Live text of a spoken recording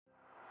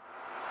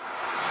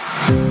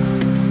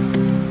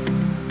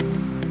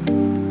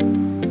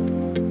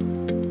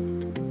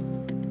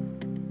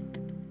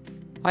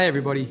Hi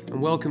everybody,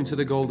 and welcome to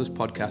the Golders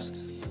podcast,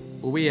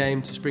 where we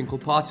aim to sprinkle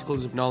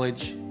particles of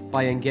knowledge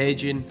by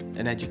engaging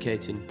and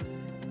educating.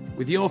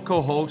 With your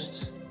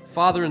co-hosts,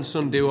 father and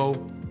son duo,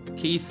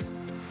 Keith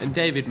and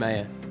David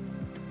Mayer.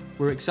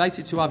 We're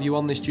excited to have you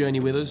on this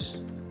journey with us,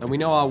 and we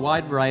know our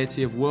wide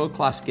variety of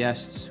world-class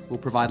guests will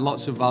provide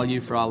lots of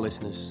value for our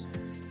listeners.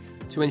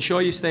 To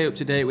ensure you stay up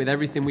to date with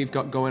everything we've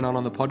got going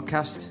on the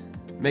podcast,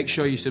 make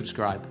sure you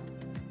subscribe.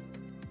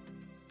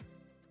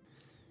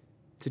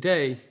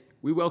 Today,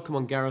 we welcome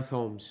on Gareth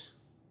Holmes.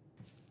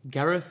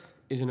 Gareth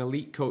is an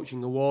elite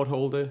coaching award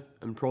holder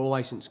and pro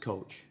licensed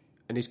coach,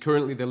 and is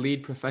currently the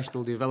lead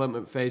professional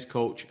development phase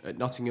coach at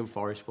Nottingham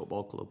Forest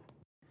Football Club.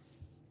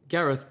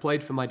 Gareth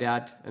played for my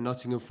dad at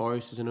Nottingham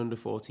Forest as an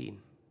under-14,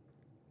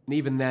 and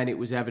even then it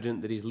was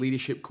evident that his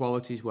leadership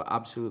qualities were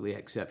absolutely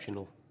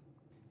exceptional.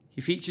 He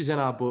features in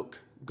our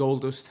book,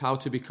 Goldust: How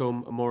to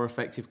Become a More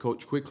Effective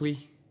Coach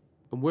Quickly,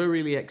 and we're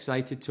really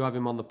excited to have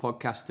him on the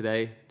podcast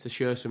today to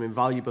share some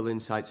invaluable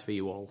insights for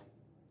you all.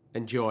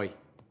 Enjoy.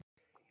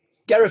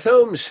 Gareth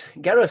Holmes.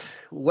 Gareth,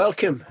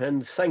 welcome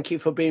and thank you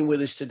for being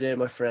with us today,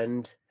 my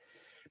friend.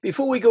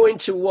 Before we go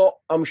into what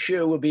I'm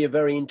sure will be a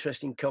very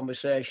interesting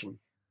conversation,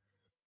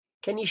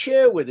 can you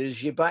share with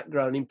us your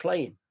background in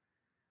playing?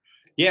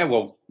 Yeah,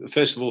 well,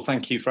 first of all,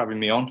 thank you for having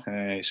me on.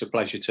 It's a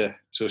pleasure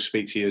to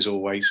speak to you as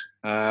always.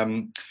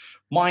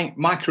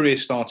 My career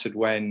started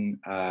when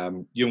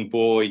young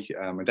boy.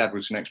 My dad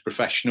was an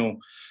ex-professional.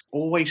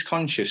 Always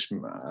conscious.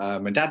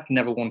 My dad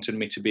never wanted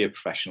me to be a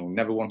professional.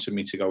 Never wanted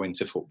me to go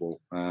into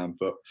football.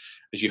 But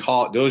as your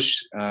heart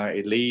does,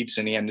 it leads.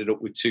 And he ended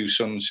up with two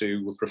sons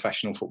who were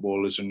professional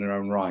footballers in their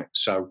own right.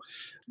 So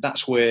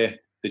that's where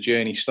the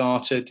journey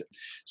started.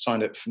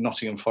 Signed up for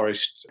Nottingham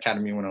Forest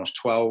Academy when I was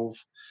 12.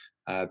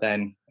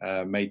 Then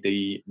made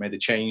the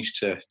change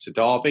to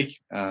Derby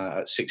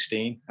at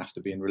 16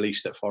 after being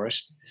released at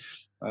Forest,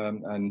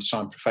 and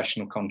signed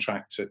professional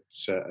contract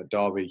at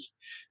Derby,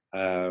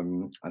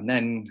 and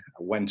then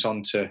went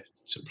on to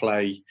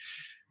play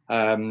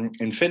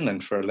in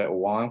Finland for a little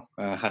while.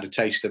 Had a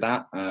taste of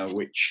that,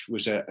 which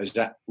was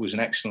an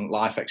excellent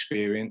life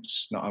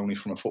experience, not only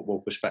from a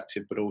football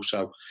perspective, but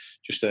also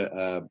just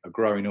a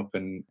growing up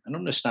and an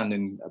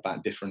understanding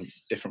about different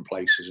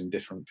places and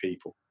different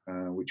people,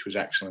 which was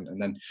excellent.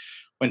 And then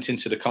went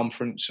into the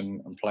conference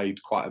and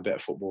played quite a bit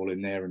of football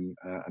in there and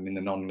in the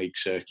non-league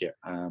circuit,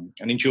 and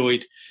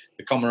enjoyed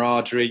the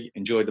camaraderie,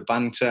 enjoyed the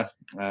banter,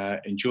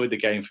 enjoyed the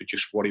game for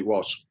just what it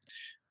was,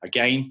 a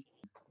game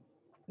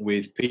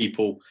with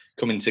people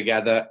coming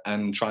together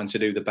and trying to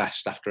do the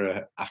best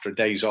after a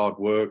day's hard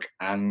work,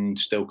 and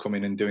still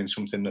coming and doing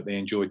something that they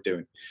enjoyed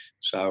doing.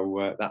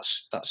 So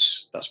that's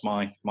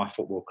my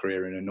football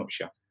career in a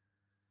nutshell.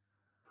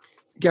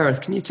 Gareth,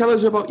 can you tell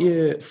us about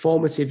your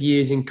formative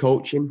years in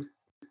coaching?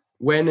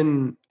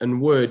 When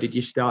and where did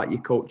you start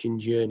your coaching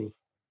journey?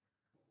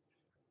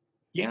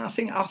 Yeah, I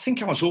think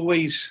I was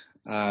always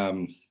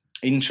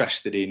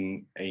interested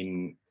in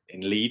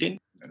leading.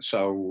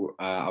 So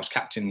I was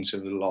captain to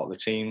a lot of the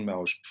team. I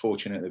was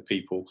fortunate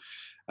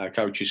that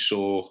coaches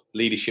saw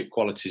leadership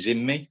qualities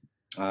in me,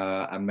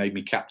 and made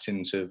me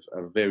captains of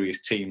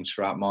various teams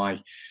throughout my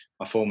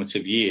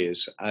formative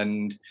years.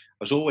 And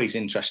I was always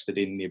interested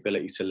in the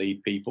ability to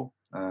lead people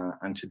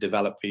and to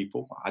develop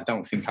people. I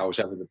don't think I was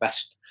ever the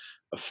best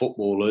of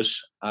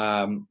footballers,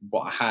 but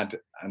I had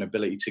an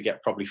ability to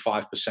get probably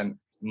 5%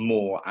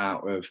 more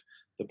out of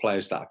the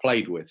players that I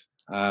played with.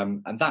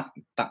 And that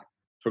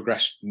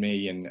progressed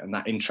me, and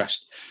that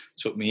interest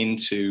took me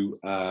into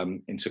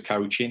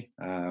coaching.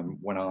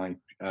 When I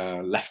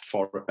left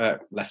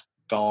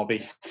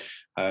Derby,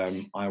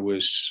 I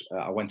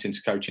went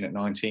into coaching at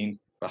 19.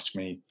 Passed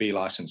my B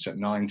licence at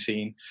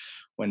 19.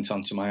 Went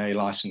on to my A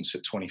licence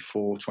at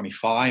 24,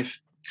 25.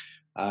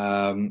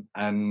 And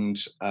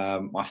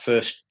my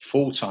first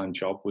full-time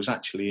job was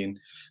actually in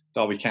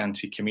Derby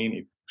County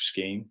Community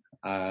Scheme,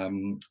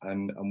 and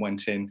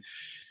went in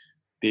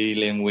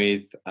dealing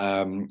with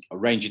a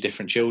range of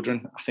different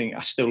children. I think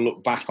I still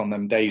look back on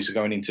them days of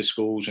going into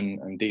schools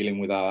and dealing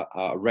with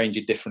a range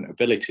of different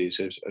abilities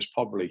as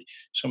probably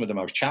some of the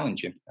most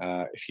challenging,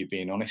 if you're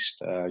being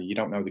honest. You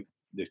don't know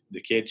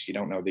the kids, you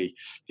don't know the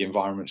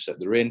environments that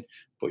they're in,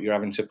 but you're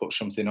having to put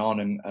something on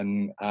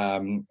and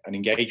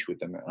engage with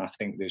them. And I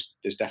think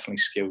there's definitely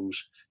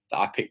skills that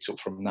I picked up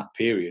from that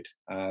period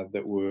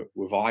that were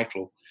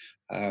vital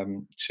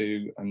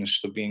to, and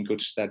stood me in good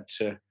stead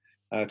to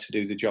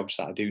do the jobs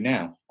that I do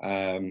now.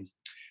 I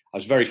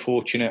was very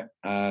fortunate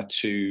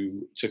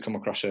to come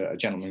across a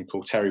gentleman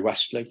called Terry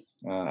Westley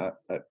at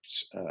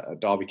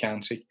Derby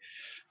County,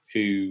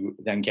 who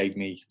then gave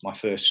me my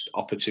first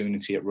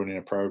opportunity at running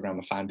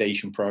a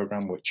foundation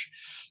program, which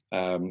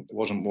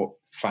wasn't what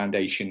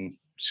foundation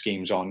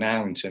schemes are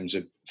now in terms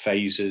of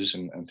phases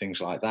and things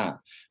like that.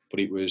 But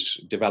it was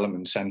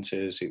development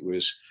centres, it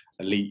was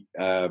elite,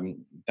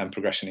 then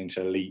progressing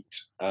into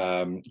elite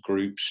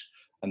groups,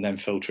 and then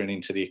filtering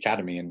into the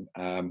academy.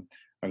 And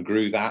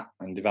grew that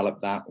and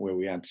developed that, where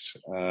we had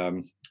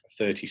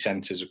 30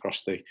 centres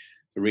across the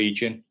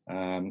region,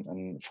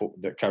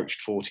 that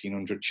coached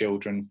 1,400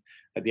 children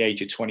at the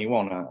age of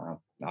 21.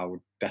 I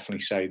would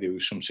definitely say there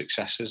was some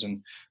successes,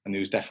 and there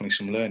was definitely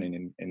some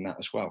learning in that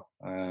as well.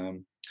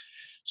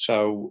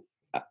 So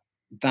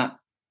that,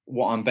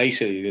 what I'm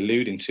basically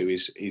alluding to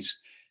is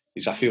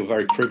I feel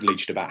very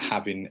privileged about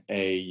having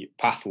a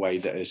pathway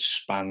that has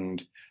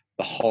spanned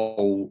the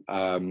whole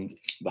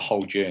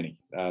journey,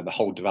 the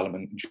whole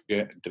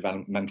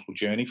developmental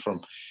journey,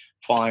 from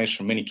fives,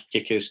 from mini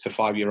kickers to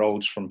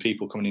 5-year-olds, from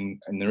people coming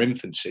in their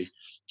infancy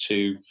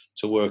to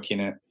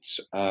working at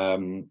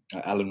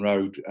Ellen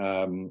Road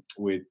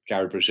with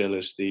Gary Brazil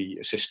as the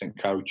assistant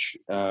coach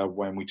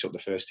when we took the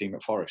first team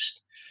at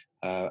Forest,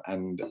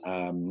 and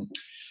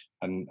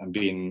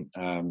being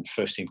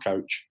first team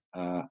coach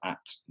at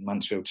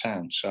Mansfield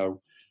Town.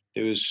 So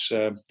there's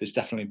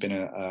definitely been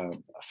a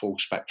full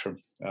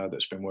spectrum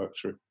that's been worked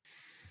through.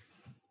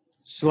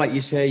 So like you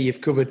say, you've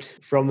covered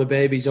from the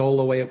babies all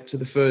the way up to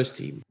the first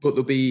team, but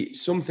there'll be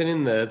something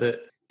in there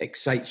that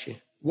excites you.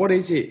 What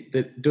is it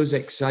that does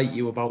excite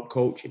you about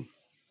coaching?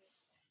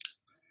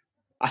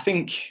 I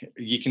think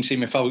you can see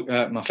my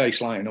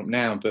face lighting up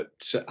now, but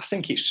I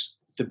think it's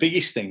the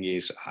biggest thing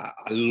is I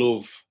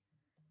love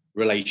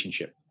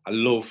relationship. I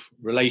love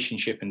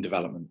relationship and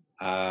development.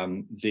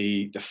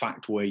 The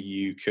fact where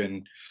you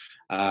can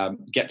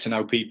get to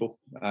know people,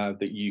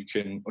 that you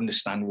can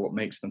understand what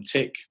makes them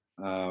tick,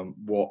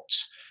 what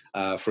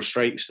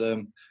frustrates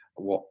them,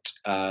 what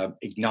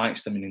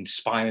ignites them and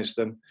inspires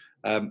them,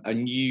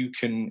 and you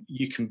can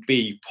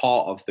be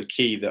part of the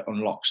key that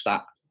unlocks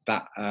that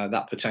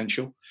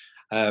potential.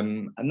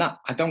 And that,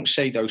 I don't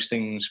say those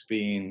things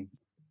being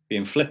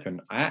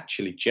flippant. I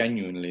actually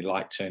genuinely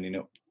like turning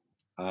up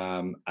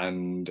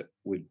and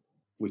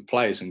with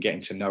players and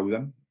getting to know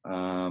them.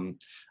 And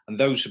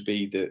those would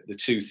be the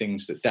two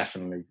things that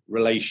definitely,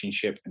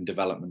 relationship and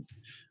development.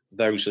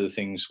 Those are the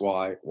things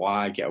why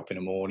I get up in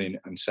the morning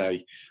and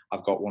say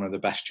I've got one of the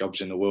best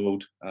jobs in the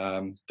world,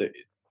 that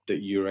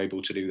you're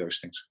able to do those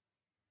things.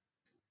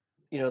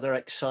 You know, their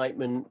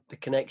excitement, the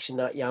connection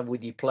that you have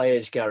with your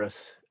players,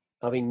 Gareth.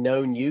 Having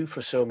known you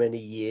for so many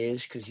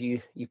years, because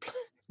you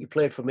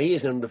played for me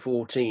as an under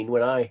 14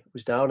 when I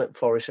was down at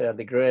Forest. I had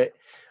the great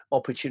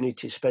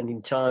opportunity of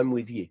spending time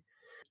with you,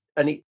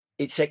 and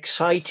it's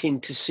exciting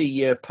to see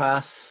your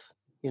path,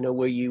 you know,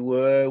 where you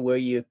were, where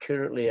you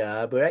currently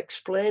are. But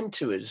explain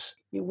to us,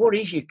 what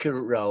is your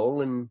current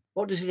role and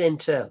what does it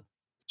entail?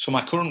 So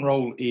my current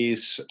role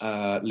is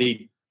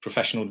lead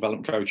professional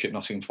development coach at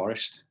Nottingham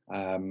Forest.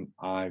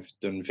 I've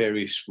done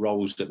various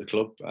roles at the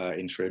club,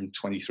 interim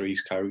 23s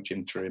coach,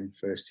 interim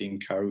first team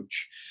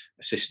coach,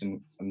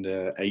 assistant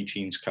under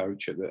 18s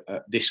coach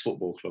at this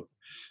football club.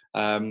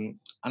 And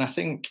I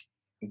think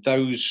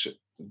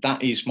that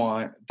is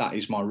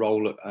my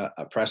role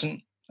at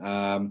present.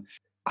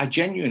 I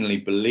genuinely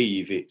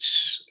believe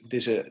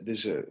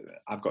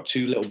I've got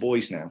 2 little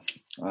boys now,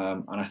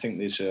 and I think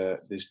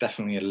there's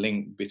definitely a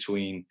link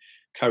between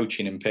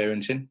coaching and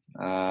parenting.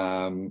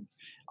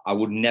 I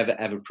would never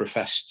ever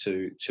profess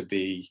to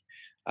be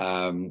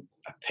a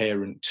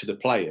parent to the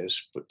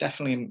players, but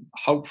definitely,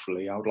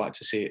 hopefully, I would like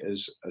to see it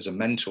as a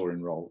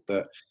mentoring role,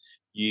 that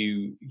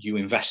you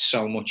invest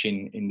so much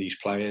in these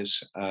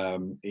players,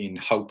 in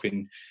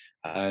hoping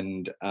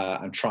and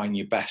trying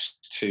your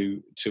best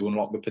to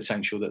unlock the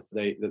potential that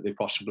they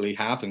possibly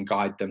have, and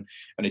guide them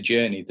on a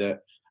journey that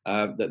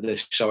they're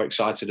so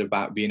excited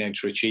about being able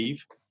to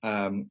achieve.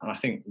 And I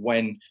think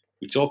when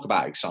we talk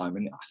about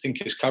excitement, I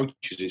think as coaches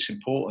it's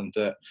important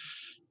that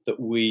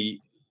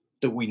we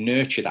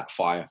nurture that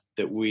fire,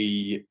 that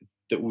we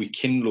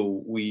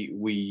kindle,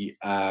 we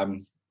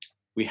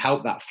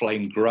help that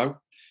flame grow,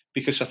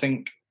 because I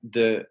think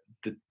the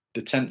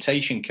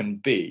temptation can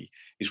be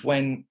is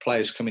when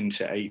players come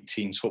into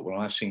 18s football,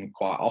 and I've seen it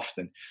quite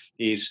often,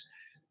 is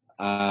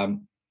the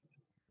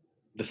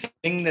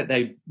thing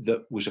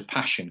that was a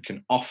passion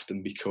can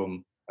often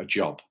become a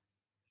job.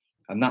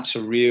 And that's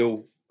a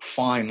real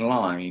fine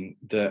line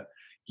that,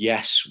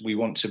 yes, we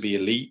want to be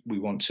elite, we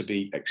want to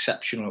be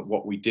exceptional at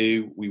what we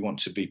do, we want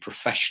to be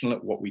professional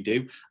at what we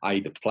do, i.e.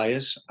 the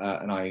players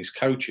and I as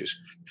coaches.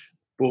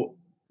 But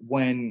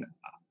when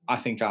I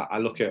think I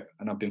look at,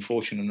 and I've been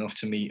fortunate enough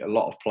to meet a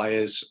lot of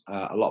players,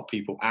 a lot of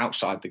people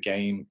outside the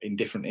game in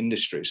different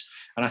industries.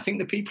 And I think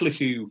the people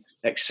who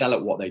excel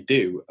at what they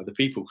do are the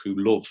people who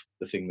love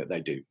the thing that they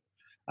do.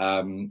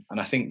 And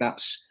I think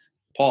that's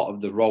part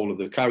of the role of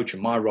the coach,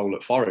 and my role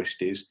at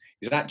Forest is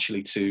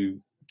actually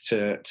to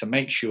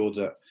make sure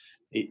that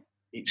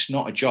it's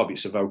not a job,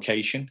 it's a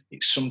vocation.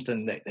 It's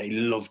something that they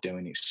love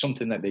doing. It's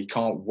something that they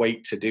can't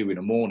wait to do in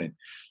the morning.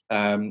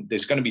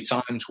 There's going to be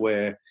times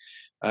where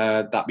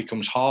that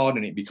becomes hard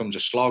and it becomes a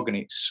slog, and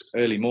it's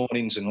early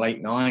mornings and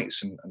late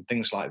nights and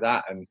things like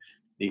that. And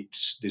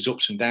there's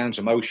ups and downs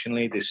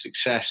emotionally, there's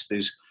success,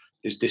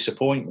 there's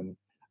disappointment.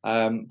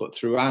 But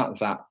throughout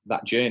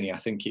that journey, I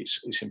think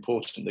it's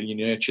important that you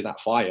nurture that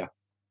fire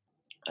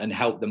and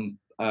help them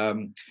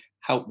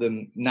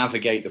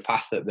navigate the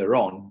path that they're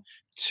on,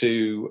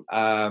 to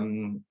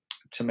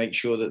make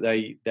sure that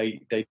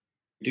they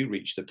do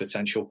reach the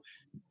potential,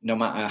 no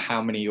matter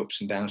how many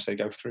ups and downs they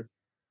go through.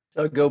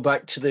 I'll go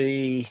back to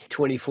the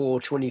 24,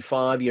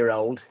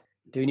 25-year-old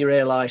doing your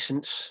air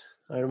licence.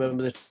 I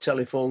remember the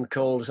telephone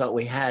calls that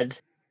we had.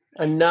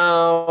 And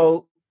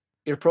now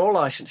you're a pro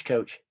licence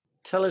coach.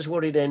 Tell us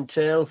what it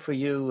entailed for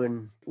you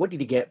and what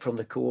did you get from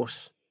the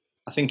course?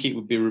 I think it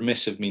would be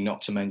remiss of me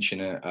not to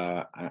mention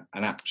an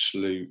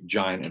absolute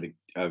giant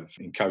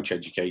in coach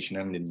education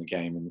and in the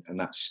game, and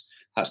that's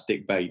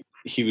Dick Bate.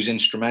 He was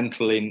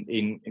instrumental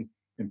in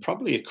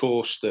probably a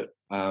course that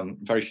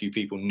very few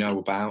people know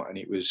about, and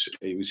it was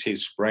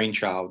his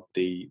brainchild,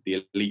 the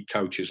elite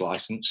coaches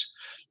license.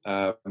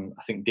 I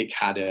think Dick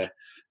had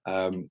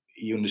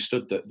he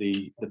understood that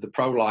the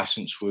pro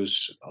license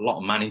was, a lot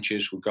of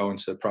managers would go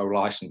into the pro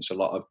license. A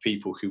lot of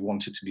people who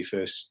wanted to be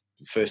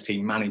first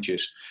team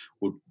managers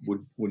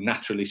would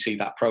naturally see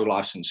that pro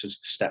license as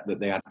the step that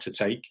they had to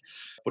take.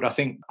 But I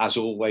think, as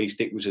always,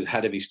 Dick was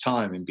ahead of his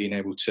time in being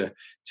able to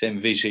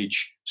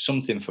envisage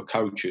something for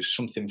coaches,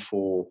 something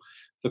for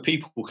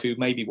people who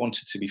maybe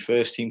wanted to be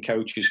first team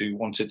coaches, who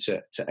wanted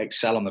to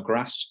excel on the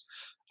grass.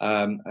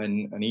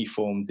 And he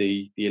formed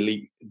the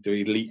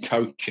elite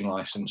coaching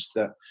license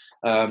that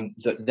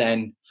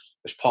then,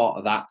 as part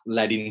of that,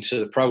 led into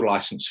the pro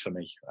license for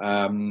me.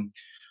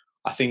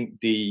 I think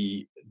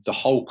the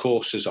whole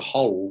course as a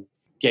whole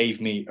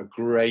gave me a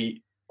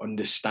great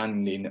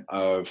understanding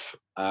of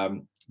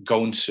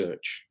go and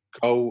search,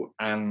 go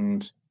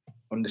and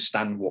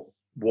understand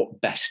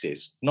what best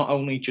is, not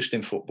only just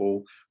in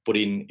football, but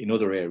in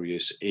other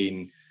areas,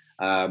 in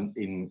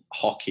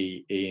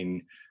hockey,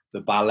 in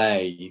the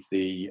ballet,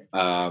 the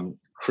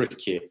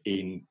cricket,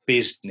 in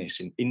business,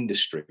 in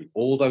industry,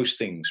 all those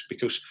things.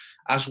 Because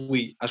as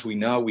we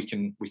know, we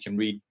can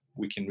read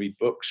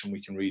books and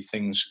we can read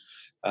things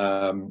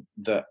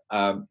that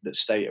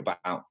state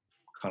about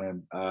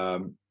kind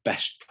of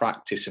best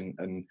practice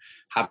and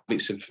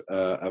habits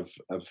of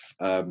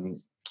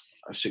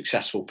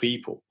successful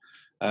people.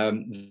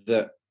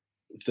 That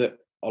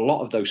a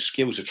lot of those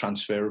skills are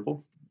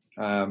transferable,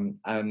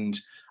 and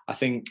I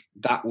think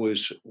that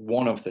was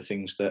one of the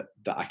things that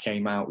I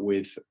came out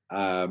with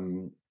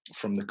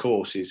from the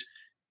course is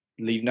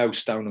leave no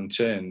stone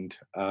unturned.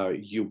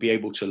 You'll be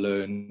able to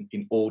learn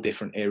in all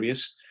different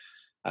areas.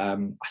 I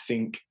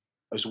think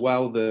as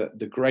well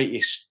the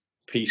greatest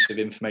piece of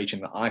information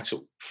that I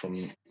took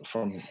from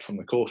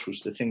the course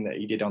was the thing that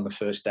he did on the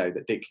first day,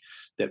 that Dick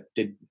that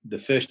did the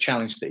first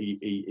challenge that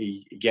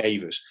he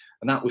gave us,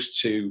 and that was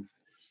to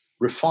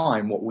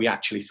refine what we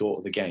actually thought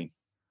of the game,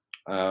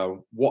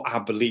 what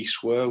our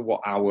beliefs were, what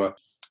our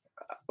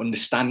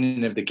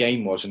understanding of the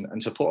game was,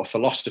 and to put a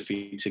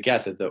philosophy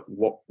together that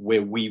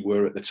where we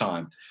were at the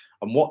time,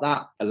 and what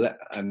that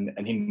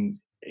and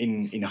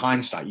in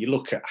hindsight, you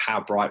look at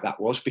how bright that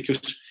was,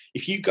 because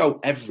if you go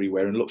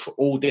everywhere and look for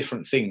all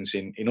different things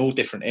in all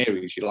different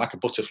areas, you're like a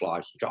butterfly.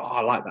 You go, oh,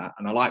 I like that,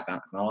 and I like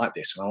that, and I like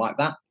this, and I like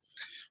that.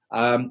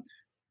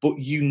 But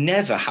you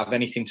never have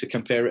anything to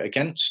compare it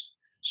against.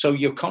 So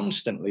you're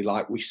constantly,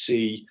 like we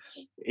see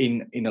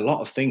in a lot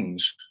of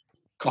things,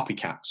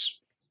 copycats.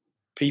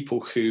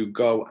 People who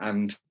go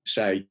and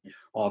say,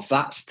 oh,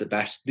 that's the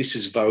best, this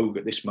is vogue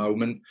at this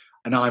moment,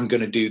 and I'm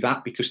going to do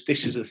that because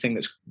this is the thing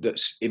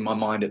that's in my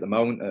mind at the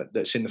moment,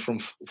 that's in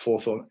the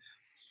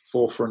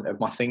forefront of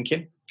my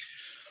thinking.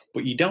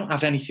 But you don't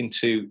have anything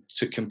to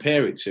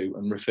compare it to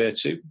and refer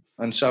to.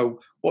 And so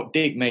what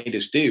Dick made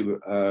us do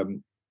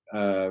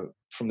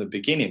from the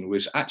beginning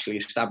was actually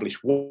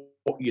establish what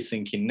you're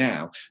thinking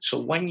now.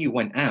 So when you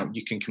went out,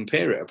 you can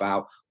compare it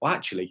about, well,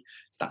 actually,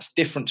 that's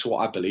different to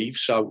what I believe.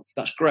 So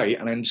that's great,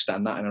 and I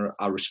understand that, and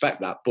I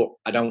respect that. But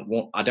I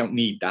don't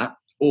need that.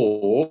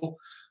 Or,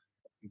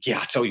 yeah,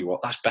 I tell you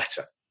what, that's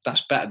better.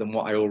 That's better than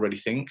what I already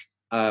think.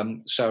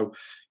 So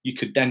you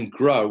could then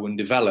grow and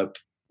develop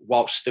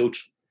whilst still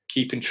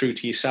keeping true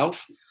to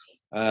yourself.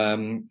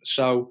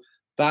 So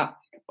that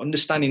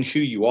understanding who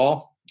you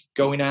are,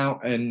 going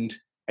out and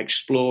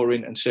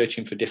exploring and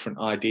searching for different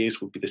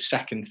ideas would be the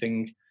second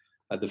thing.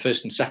 The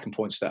first and second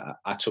points that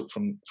I took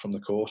from the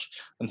course.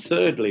 And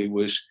thirdly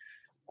was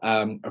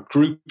a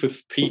group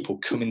of people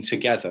coming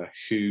together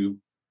who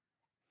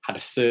had a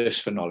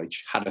thirst for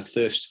knowledge, had a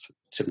thirst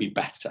to be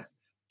better,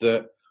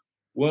 that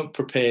weren't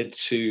prepared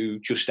to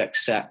just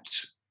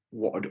accept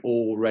what had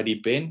already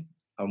been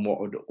and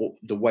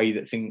the way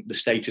that the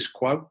status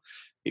quo.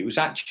 It was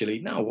actually,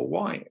 no, well,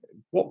 why?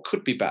 What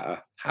could be better?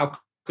 How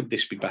could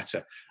this be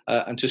better?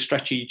 And to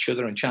stretch each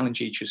other and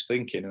challenge each other's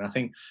thinking. And I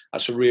think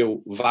that's a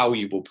real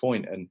valuable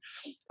point. And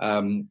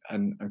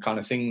kind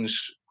of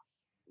things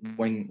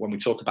when we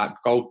talk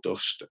about Gold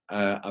Dust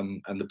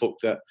and the book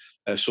that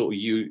sort of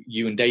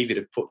you and David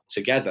have put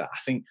together, I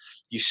think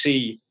you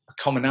see a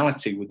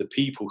commonality with the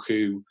people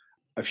who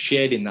have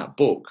shared in that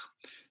book,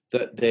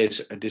 that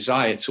there's a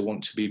desire to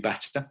want to be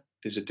better.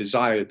 There's a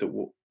desire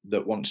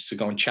that wants to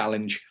go and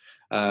challenge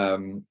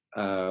the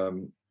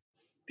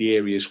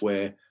areas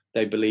where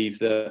they believe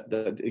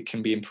that it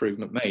can be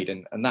improvement made,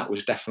 and that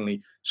was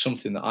definitely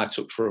something that I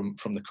took from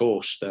the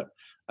course, that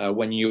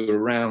when you're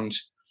around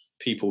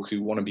people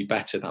who want to be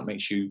better, that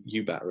makes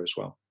you better as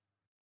well.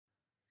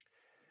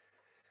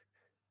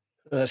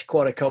 That's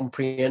quite a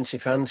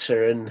comprehensive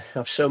answer, and I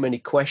have so many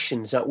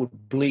questions that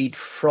would bleed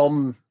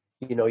from,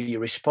 your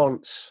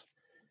response.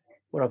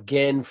 What I've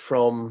gained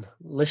from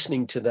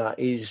listening to that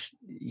is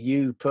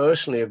you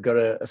personally have got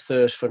a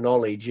thirst for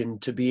knowledge, and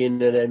to be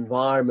in an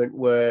environment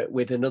where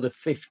with another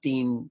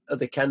 15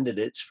 other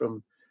candidates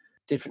from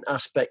different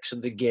aspects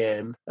of the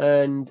game,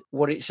 and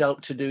what it's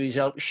helped to do is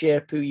help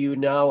shape who you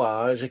now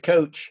are as a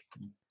coach.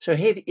 So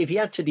if you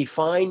had to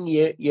define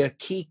your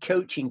key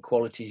coaching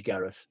qualities,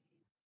 Gareth,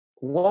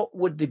 what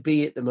would they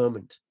be at the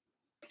moment?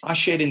 I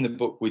shared in the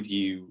book with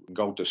you,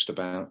 Gold Dust,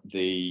 about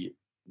the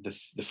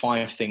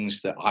 5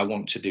 things that I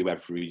want to do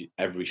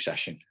every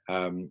session,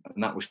 and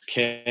that was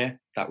care,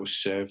 that was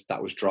serve,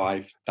 that was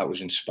drive, that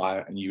was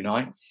inspire, and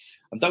unite.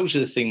 And those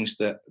are the things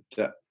that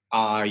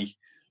I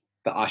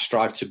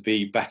strive to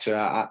be better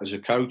at as a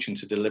coach and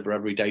to deliver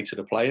every day to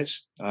the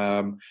players.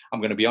 I'm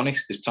going to be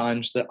honest, there's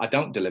times that I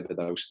don't deliver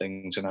those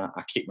things, and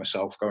I kick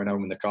myself going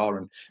home in the car,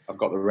 and I've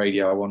got the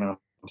radio on and I'm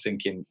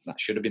thinking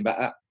that should have been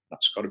better,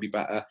 that's got to be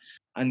better.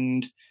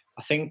 And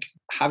I think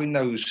having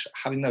those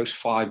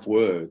 5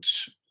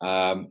 words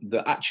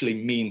that actually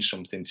mean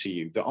something to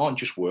you, that aren't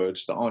just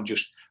words, that aren't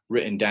just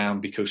written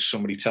down because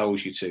somebody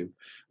tells you to,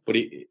 but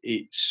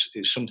it's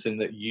something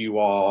that you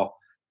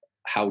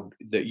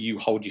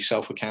hold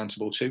yourself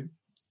accountable to.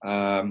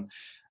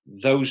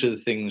 Those are the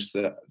things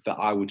that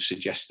I would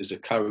suggest as a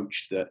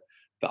coach that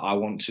I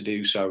want to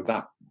do. So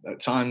that at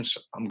times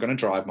I'm going to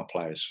drive my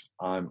players.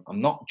 I'm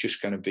not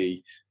just going to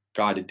be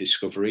guided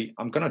discovery.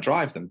 I'm going to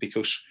drive them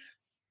because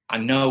I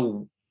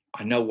know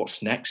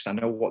what's next. I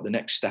know what the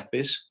next step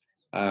is,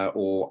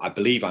 or I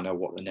believe I know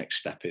what the next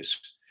step is.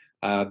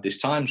 There's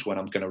times when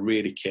I'm going to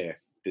really care.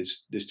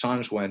 There's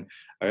times when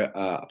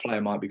a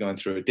player might be going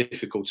through a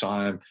difficult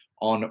time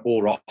on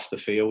or off the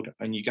field,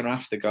 and you're going to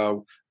have to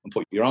go and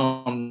put your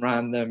arm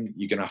around them.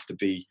 You're going to have to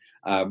be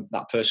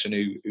that person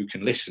who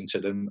can listen to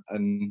them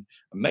and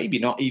maybe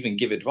not even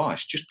give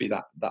advice. Just be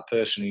that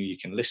person who you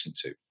can listen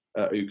to,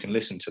 who can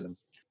listen to them.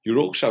 You're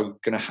also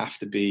going to have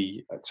to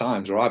be at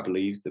times, or I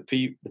believe, the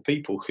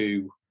people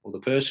who, or the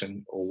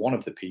person, or one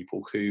of the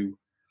people who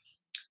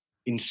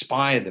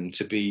inspire them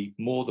to be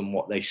more than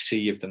what they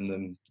see of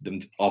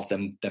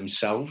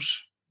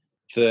themselves.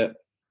 That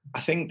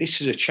I think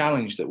this is a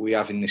challenge that we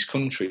have in this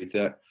country,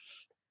 that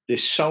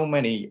there's so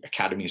many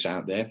academies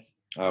out there,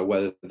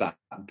 whether that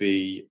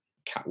be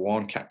Cat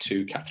 1, Cat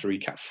 2, Cat 3,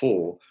 Cat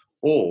 4,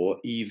 or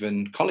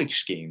even college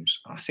schemes.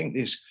 I think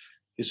there's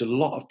a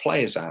lot of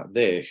players out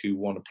there who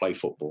want to play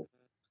football.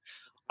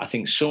 I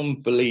think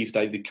some believe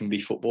they can be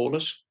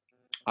footballers.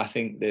 I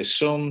think there's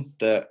some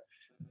that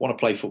want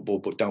to play football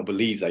but don't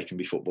believe they can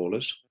be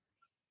footballers.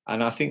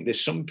 And I think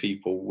there's some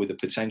people with a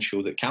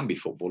potential that can be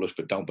footballers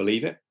but don't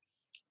believe it.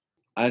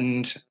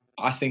 And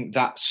I think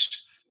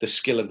that's the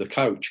skill of the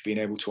coach, being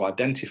able to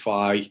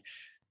identify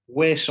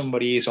where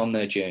somebody is on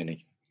their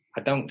journey.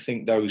 I don't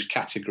think those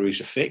categories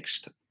are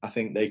fixed. I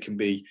think they can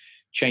be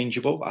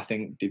changeable. I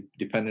think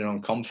depending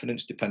on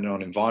confidence, depending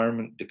on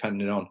environment,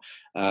 depending on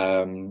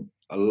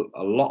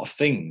a lot of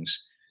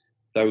things,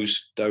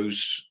 those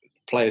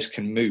players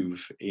can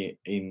move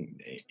in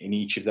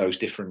each of those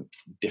different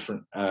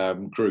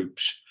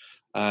groups.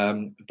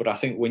 But I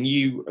think when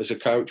you, as a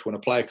coach, when a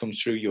player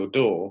comes through your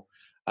door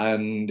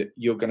and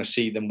you're going to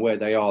see them where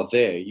they are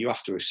there, you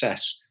have to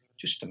assess,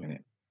 just a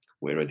minute,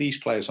 where are these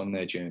players on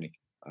their journey?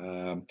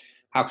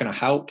 How can I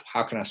help?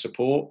 How can I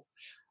support?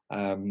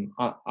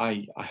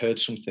 I heard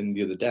something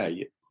the other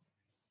day,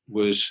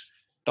 was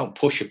don't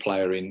push a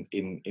player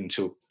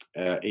into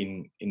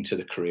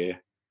the career,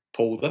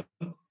 pull them,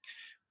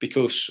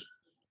 because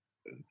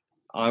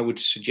I would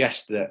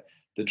suggest that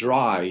the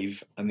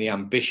drive and the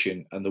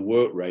ambition and the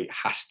work rate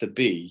has to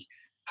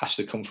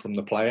come from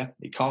the player.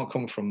 It can't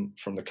come from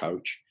the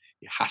coach.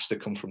 It has to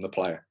come from the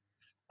player.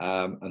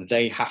 And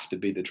they have to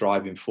be the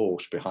driving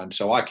force behind.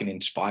 So I can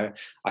inspire,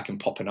 I can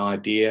pop an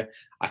idea,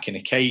 I can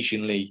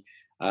occasionally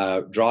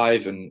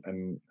drive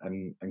and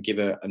give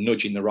a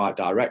nudge in the right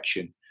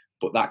direction,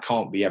 but that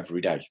can't be every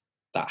day.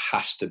 That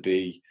has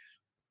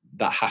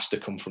to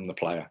come from the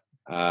player.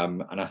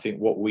 And I think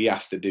what we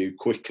have to do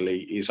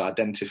quickly is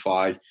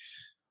identify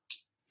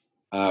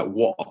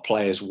what a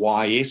player's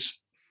why is,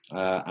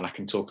 and I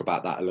can talk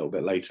about that a little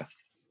bit later.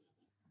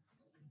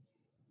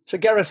 So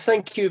Gareth,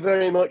 thank you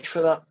very much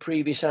for that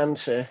previous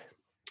answer.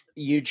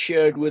 You'd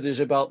shared with us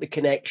about the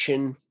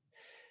connection,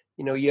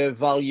 your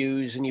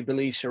values and your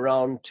beliefs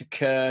around to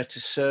care, to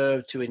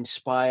serve, to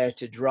inspire,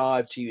 to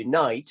drive, to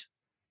unite.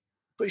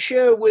 But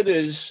share with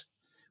us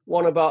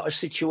one about a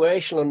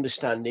situational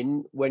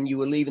understanding when you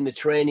were leaving the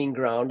training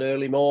ground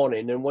early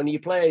morning and when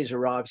your players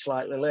arrived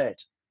slightly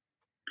late.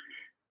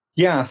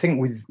 Yeah, I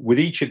think with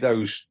each of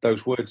those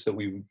words that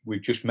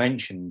we've just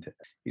mentioned,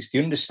 it's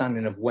the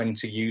understanding of when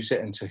to use it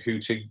and to who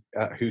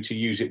to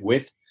use it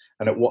with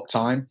and at what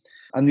time.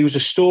 And there was a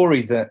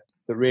story that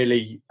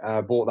really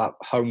brought that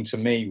home to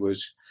me.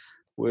 Was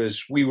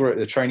was we were at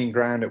the training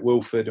ground at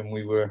Wilford, and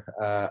we were,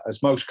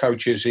 as most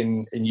coaches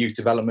in youth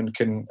development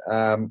can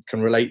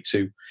relate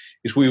to,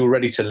 is we were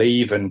ready to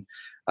leave, and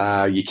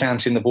you're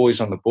counting the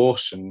boys on the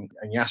bus, and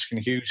you're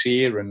asking who's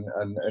here and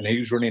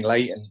who's running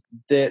late, and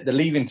the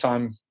leaving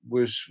time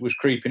was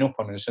creeping up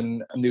on us,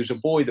 and there was a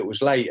boy that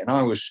was late, and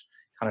I was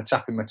kind of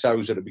tapping my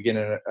toes at the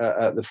beginning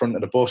at the front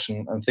of the bus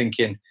and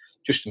thinking,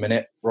 just a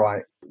minute,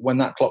 right, when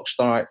that clock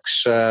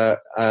strikes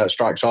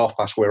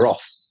past, we're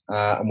off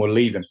and we're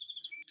leaving.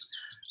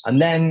 And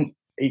then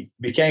it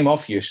became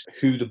obvious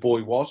who the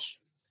boy was.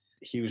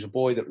 He was a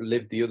boy that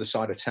lived the other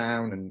side of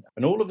town,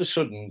 and all of a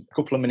sudden, a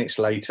couple of minutes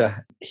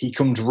later, he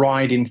comes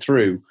riding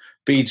through,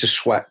 beads of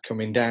sweat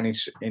coming down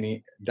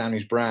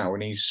his brow,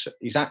 and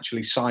he's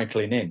actually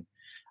cycling in.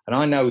 And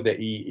I know that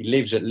he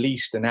lives at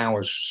least an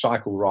hour's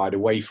cycle ride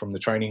away from the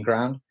training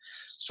ground.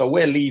 So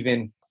we're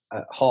leaving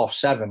at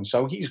 7:30.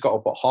 So he's got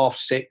up at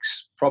 6:30,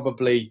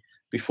 probably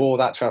before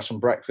that, to have some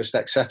breakfast,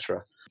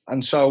 etc.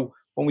 And so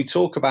when we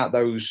talk about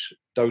those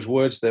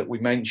words that we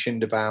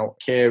mentioned about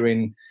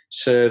caring,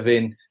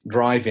 serving,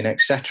 driving,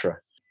 etc.,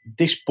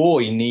 this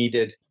boy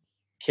needed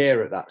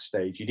care at that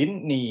stage. You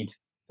didn't need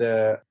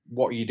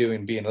what are you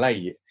doing being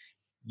late.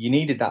 You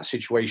needed that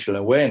situational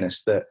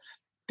awareness that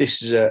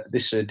this is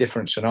a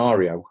different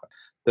scenario,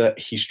 that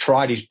he's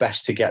tried his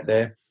best to get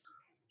there.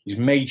 He's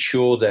made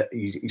sure that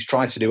he's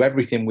tried to do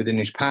everything within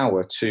his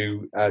power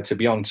to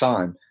be on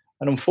time.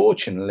 And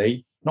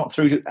unfortunately, not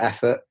through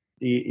effort,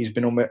 he's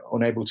been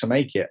unable to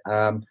make it.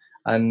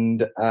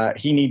 And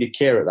he needed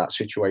care at that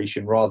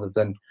situation rather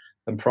than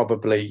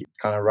probably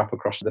kind of wrap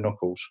across the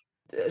knuckles.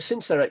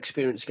 Since that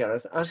experience,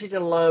 Gareth, has it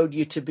allowed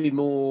you to be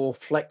more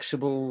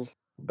flexible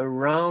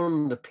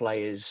around the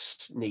players'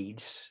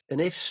 needs?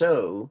 And if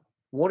so,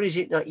 what is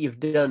it that you've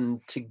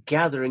done to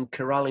gather and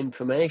corral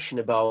information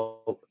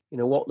about,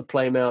 what the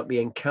player might be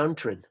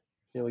encountering?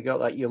 We got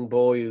that young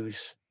boy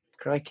who's,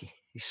 crikey,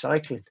 he's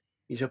cycling.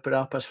 He's up at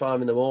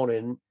 5:30 in the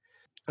morning.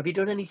 Have you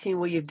done anything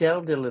where you've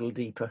delved a little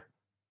deeper?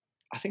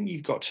 I think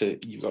you've got to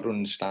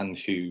understand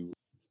who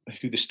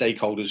the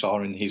stakeholders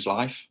are in his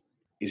life.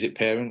 Is it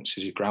parents?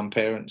 Is it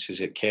grandparents?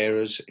 Is it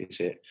carers? Is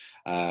it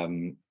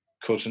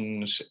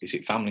cousins? Is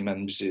it family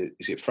members?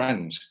 Is it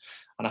friends?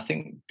 And I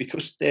think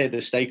because they're the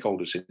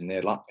stakeholders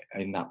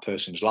in that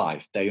person's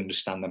life, they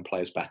understand them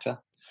players better.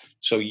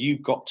 So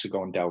you've got to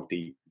go and delve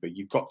deeper.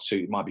 You've got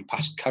to. It might be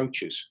past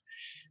coaches.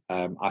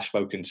 I've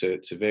spoken to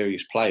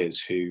various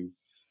players who,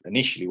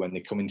 initially, when they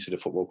come into the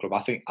football club,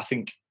 I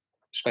think,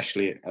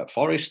 especially at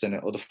Forest and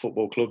at other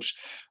football clubs,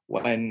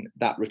 when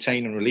that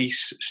retain and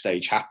release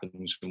stage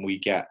happens, and we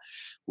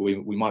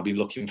might be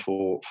looking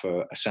for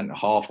a centre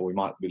half, or we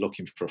might be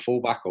looking for a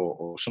fullback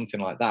or something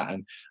like that,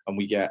 and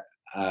we get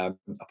a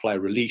player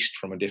released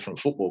from a different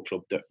football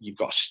club, that you've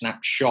got a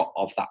snapshot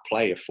of that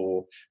player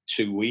for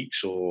 2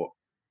 weeks or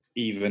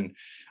even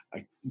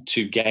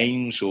 2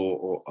 games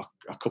or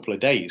a couple of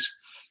days,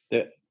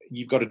 that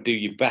you've got to do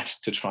your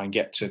best to try and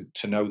get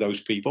to know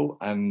those people.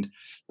 And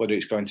whether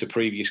it's going to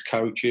previous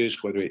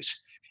coaches, whether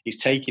it's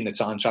taking the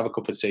time to have a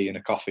cup of tea and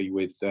a coffee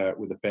with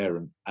a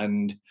parent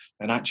and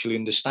actually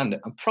understand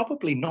it, and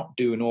probably not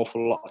do an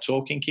awful lot of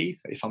talking,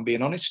 Keith, if I'm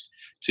being honest,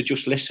 to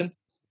just listen.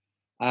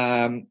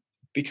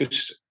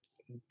 Because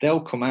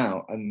they'll come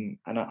out, and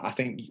I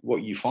think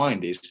what you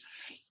find is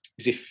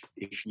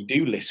if you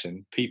do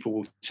listen, people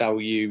will tell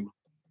you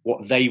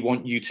what they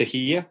want you to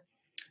hear.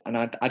 And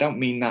I don't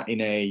mean that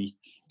in a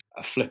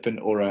flippant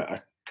or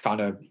a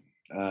kind of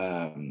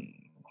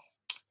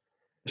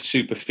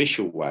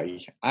superficial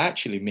way. I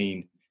actually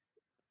mean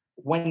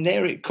when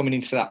they're coming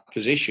into that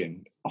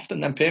position, often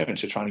them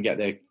parents are trying to get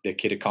their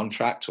kid a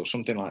contract or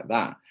something like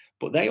that,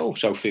 but they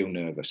also feel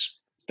nervous.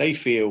 They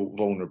feel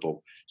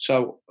vulnerable.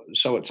 So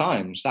at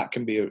times there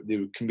can be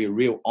a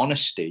real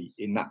honesty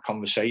in that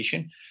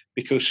conversation,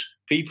 because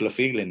people are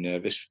feeling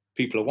nervous,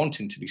 people are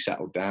wanting to be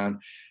settled down,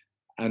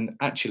 and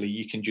actually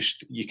you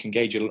can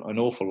gauge an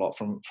awful lot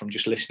from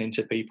just listening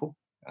to people.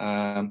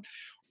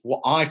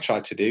 What I've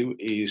tried to do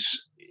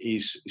is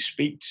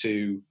speak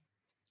to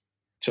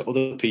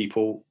other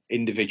people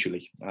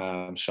individually.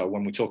 So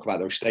when we talk about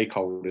those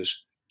stakeholders,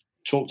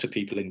 talk to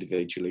people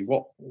individually.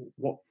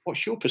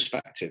 What's your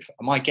perspective?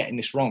 Am I getting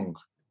this wrong?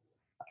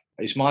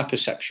 Is my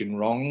perception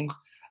wrong,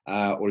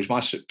 or is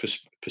my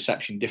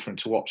perception different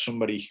to what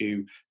somebody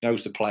who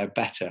knows the player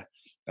better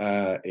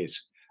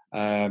is?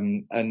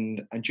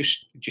 And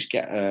just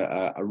get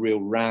a real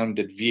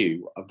rounded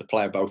view of the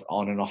player both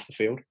on and off the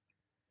field.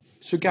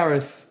 So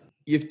Gareth,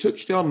 you've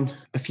touched on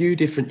a few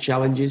different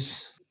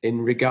challenges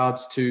in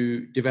regards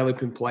to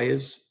developing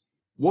players.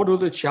 What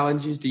other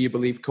challenges do you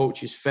believe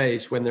coaches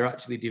face when they're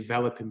actually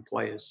developing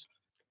players?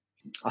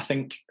 I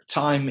think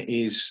time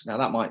is, now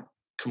that might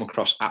come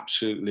across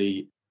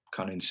absolutely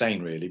kind of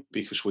insane really,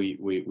 because we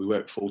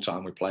work full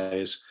time with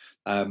players.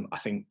 I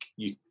think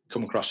you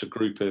come across a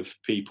group of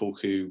people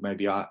who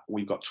maybe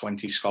we've got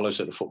 20 scholars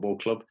at the football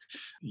club.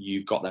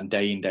 You've got them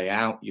day in, day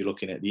out. You're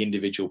looking at the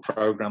individual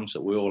programs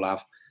that we all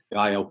have. the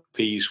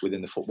ILPs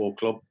within the football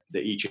club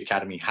that each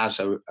academy has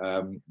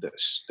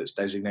that's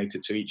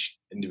designated to each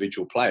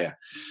individual player.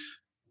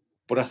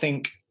 But I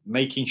think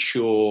making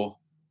sure,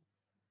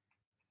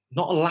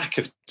 not a lack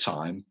of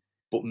time,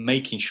 but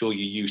making sure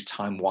you use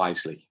time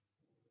wisely.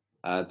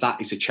 That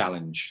is a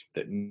challenge,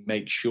 that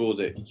makes sure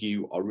that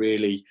you are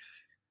really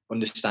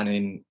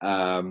understanding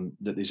that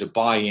there's a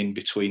buy-in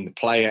between the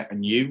player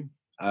and you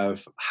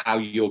of how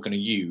you're going to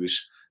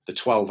use the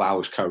 12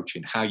 hours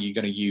coaching, how you're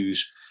going to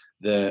use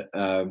the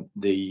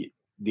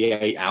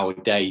 8-hour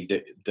day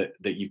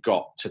that you've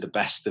got to the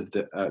best of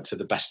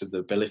the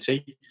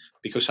ability.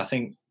 Because I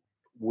think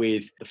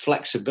with the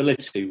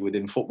flexibility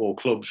within football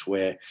clubs,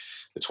 where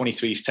the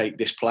 23s take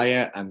this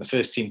player and the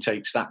first team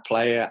takes that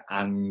player,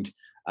 and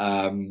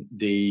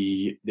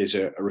there's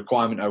a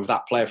requirement over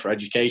that player for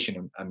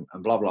education and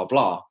blah blah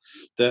blah,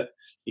 that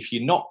if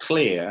you're not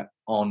clear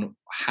on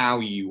how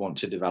you want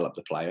to develop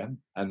the player,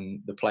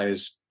 and the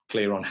player's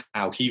clear on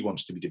how he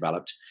wants to be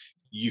developed,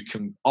 you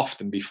can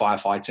often be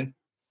firefighting,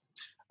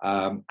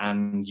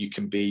 and you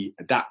can be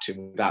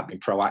adapting without being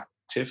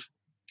proactive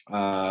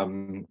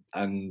and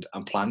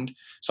planned.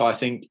 So I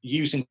think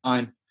using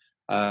time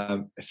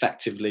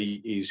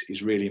effectively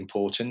is really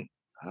important.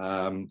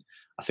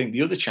 I think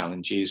the other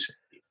challenge is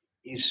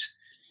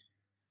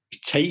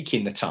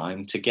taking the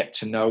time to get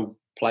to know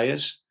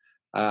players.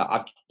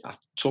 I've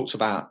talked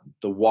about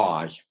the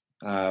why.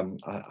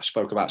 I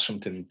spoke about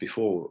something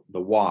before, the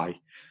why.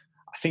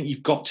 I think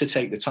you've got to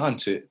take the time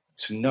to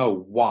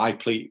know why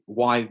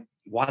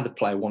the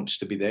player wants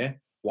to be there,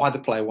 why the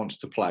player wants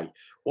to play,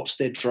 what's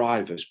their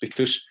drivers.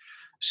 Because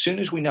as soon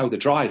as we know the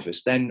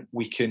drivers, then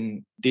we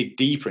can dig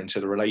deeper into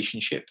the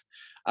relationship.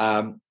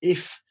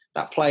 If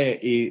that player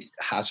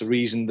has a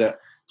reason that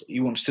he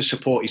wants to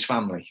support his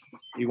family,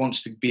 he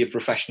wants to be a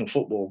professional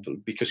footballer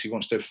because he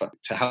wants to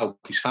help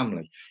his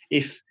family.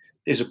 If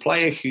there's a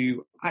player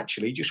who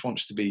actually just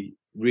wants to be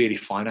really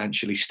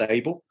financially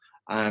stable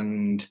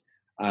and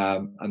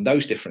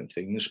those different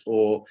things,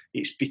 or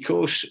it's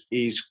because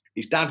his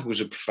dad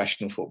was a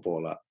professional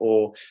footballer,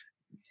 or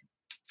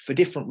for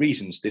different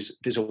reasons,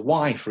 there's a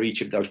why for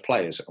each of those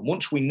players. And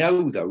once we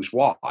know those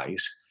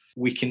whys,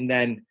 we can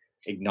then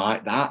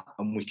ignite that,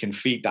 and we can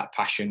feed that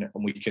passion,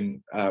 and we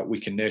can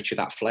nurture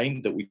that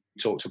flame that we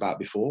talked about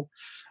before.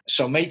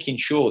 So making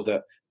sure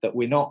that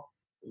we're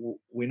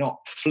not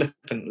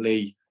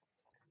flippantly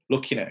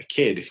looking at a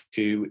kid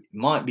who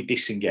might be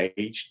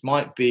disengaged,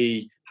 might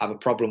have a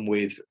problem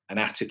with an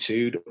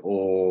attitude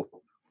or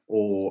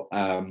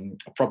a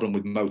problem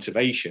with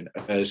motivation,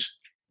 as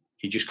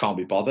he just can't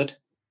be bothered.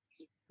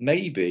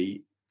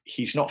 Maybe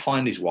he's not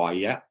found his why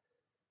yet.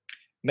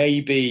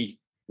 Maybe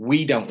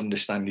we don't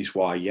understand his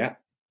why yet.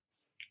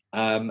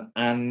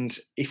 And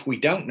if we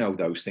don't know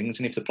those things,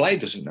 and if the player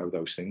doesn't know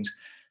those things,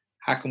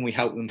 how can we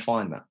help them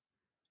find that?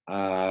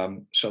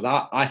 So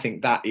that, I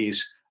think, that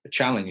is a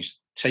challenge.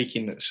 To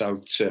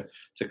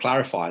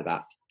clarify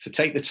that, to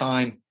take the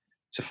time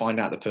to find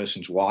out the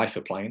person's why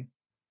for playing,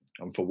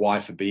 and for why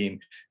for being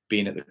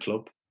at the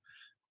club,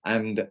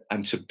 and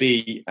to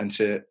be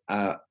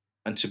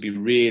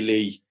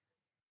really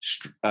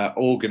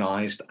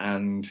organised.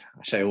 And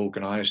I say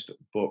organised,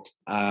 but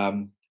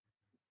have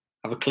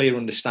a clear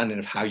understanding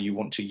of how you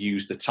want to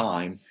use the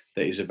time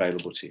that is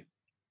available to you.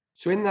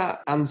 So in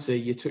that answer,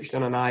 you touched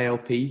on an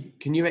ILP.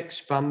 Can you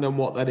expand on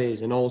what that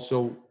is, and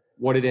also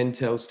what it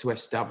entails to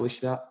establish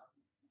that?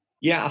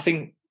 Yeah, I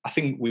think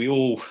we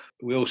all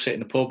sit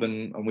in a pub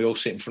and we all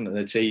sit in front of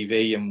the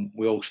TV, and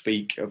we all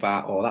speak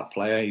about, that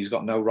player, he's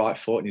got no right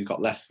foot and he's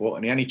got left foot,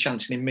 and any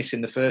chance of him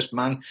missing the first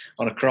man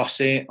on a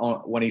crossing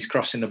when he's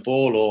crossing the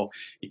ball, or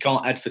he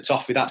can't head for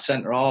toffee that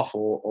centre half,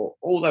 or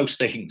all those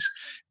things.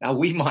 Now,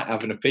 we might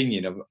have an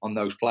opinion on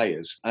those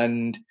players,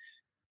 and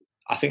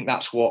I think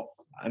that's what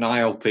an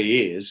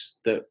ILP is,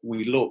 that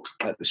we look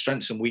at the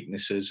strengths and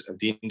weaknesses of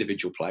the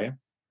individual player.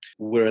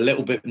 We're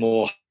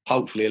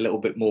hopefully a little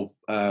bit more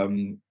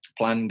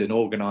planned and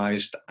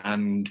organised,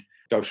 and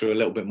go through a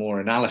little bit more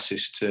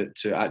analysis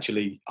to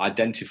actually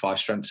identify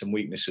strengths and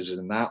weaknesses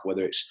in that,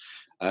 whether it's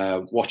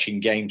watching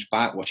games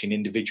back, watching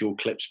individual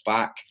clips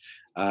back,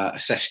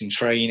 assessing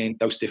training,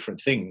 those different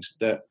things,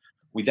 that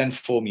we then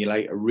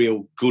formulate a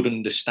real good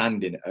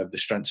understanding of the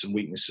strengths and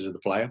weaknesses of the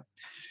player.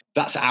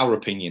 That's our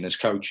opinion as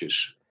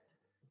coaches.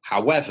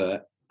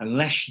 However,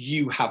 unless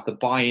you have the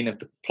buy-in of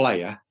the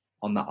player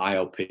on that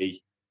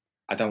ILP,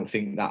 I don't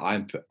think that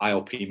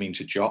ILP means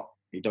a jot.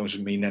 It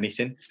doesn't mean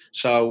anything.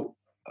 So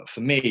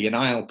for me, an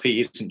ILP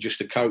isn't just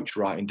a coach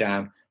writing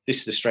down, this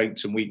is the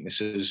strengths and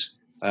weaknesses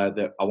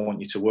that I want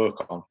you to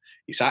work on.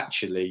 It's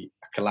actually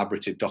a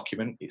collaborative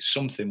document. It's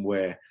something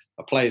where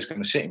a player is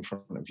going to sit in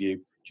front of you.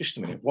 Just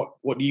a minute,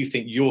 what do you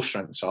think your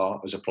strengths are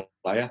as a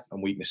player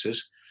and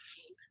weaknesses?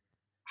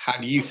 How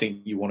do you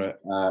think you want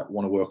to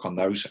work on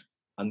those?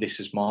 And this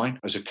is mine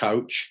as a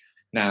coach.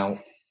 Now,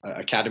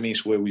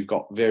 academies where we've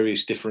got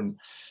various different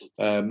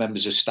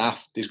members of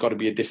staff, there's got to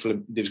be a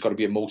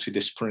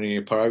multidisciplinary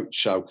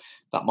approach. So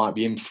that might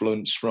be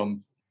influence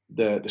from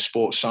the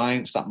sports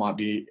science, that might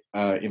be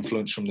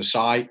influence from the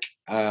psych,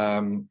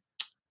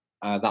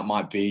 That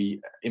might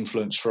be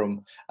influence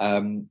from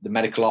the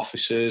medical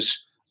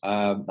officers.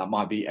 That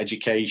might be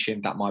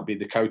education. That might be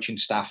the coaching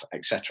staff,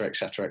 etc.,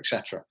 etc.,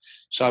 etc.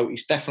 So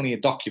it's definitely a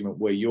document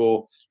where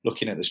you're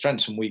looking at the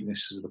strengths and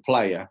weaknesses of the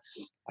player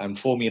and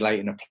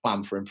formulating a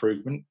plan for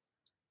improvement.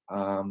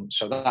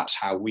 So that's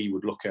how we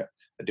would look at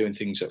doing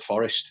things at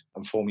Forest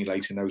and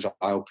formulating those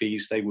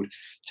ILPs. They would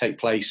take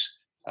place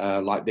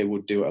like they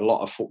would do at a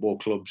lot of football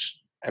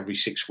clubs every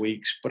 6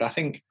 weeks. But I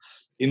think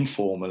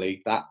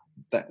informally that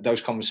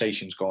those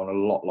conversations go on a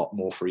lot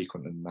more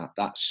frequent than that.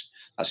 That's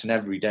an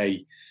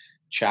everyday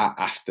chat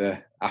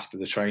after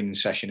the training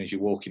session as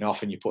you're walking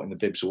off and you're putting the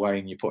bibs away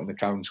and you're putting the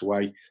cones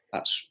away.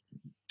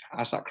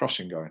 How's that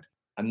crossing going?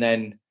 And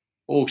then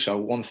also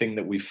one thing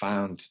that we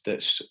found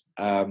that's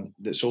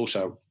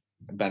also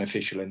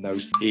beneficial in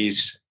those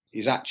is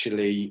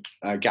actually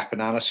gap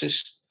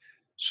analysis.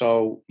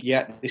 So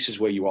this is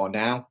where you are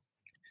now.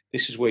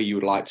 This is where you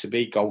would like to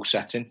be, goal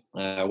setting,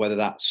 whether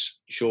that's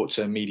short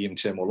term, medium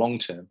term, or long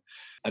term,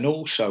 and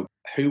also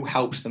who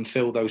helps them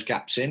fill those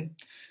gaps in.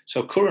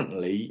 So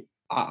currently,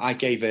 I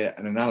gave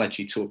an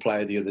analogy to a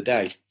player the other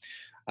day.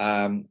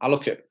 I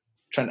look at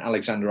Trent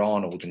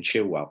Alexander-Arnold and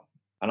Chilwell,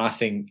 and I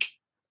think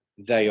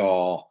they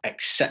are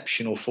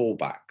exceptional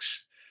fullbacks.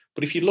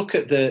 But if you look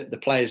at the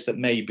players that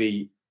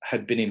maybe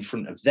had been in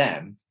front of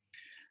them,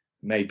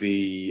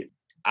 maybe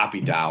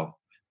Abidal,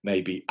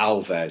 maybe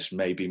Alves,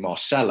 maybe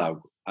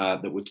Marcelo,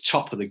 that were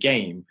top of the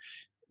game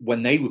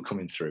when they were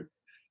coming through,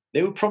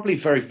 they were probably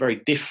very, very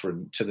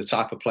different to the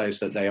type of players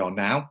that they are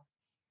now.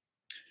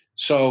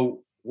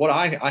 So what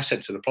I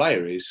said to the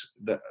player is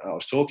that I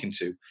was talking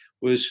to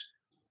was,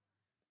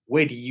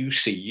 where do you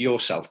see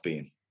yourself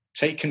being?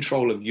 Take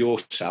control of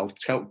yourself,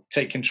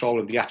 take control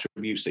of the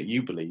attributes that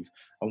you believe,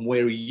 and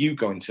where are you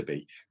going to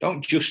be?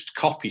 Don't just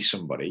copy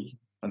somebody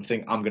and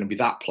think, I'm going to be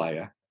that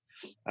player.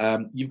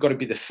 You've got to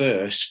be the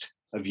first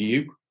of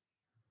you,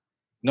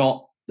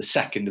 not the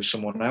second of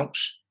someone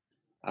else.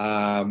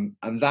 And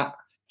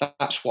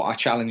that's what I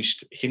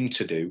challenged him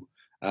to do.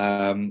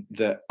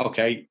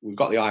 Okay, we've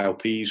got the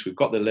ILPs, we've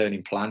got the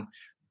learning plan,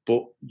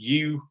 but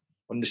you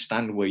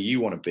understand where you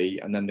want to be,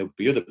 and then there'll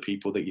be other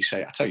people that you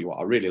say, I tell you what,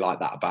 I really like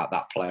that about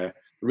that player, I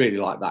really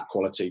like that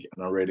quality,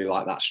 and I really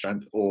like that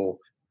strength,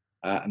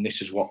 and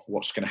this is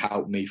what's going to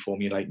help me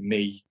formulate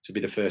me to be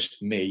the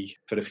first me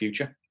for the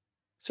future.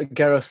 So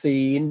Gareth,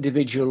 the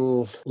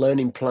individual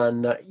learning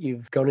plan that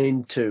you've gone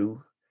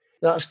into,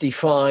 that's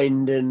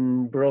defined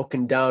and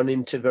broken down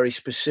into very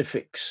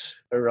specifics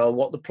around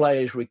what the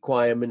player's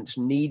requirements,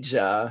 needs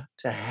are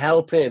to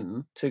help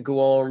him to go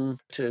on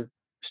to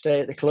stay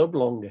at the club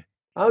longer.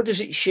 How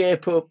does it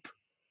shape up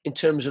in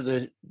terms of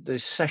the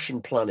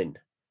session planning?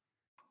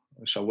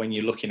 So when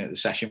you're looking at the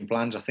session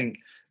plans, I think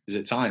there's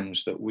at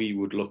times that we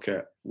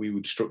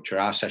would structure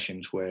our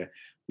sessions where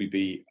we'd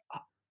be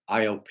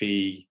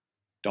ILP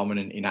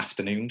dominant in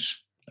afternoons,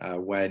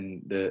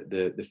 when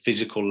the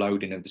physical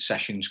loading of the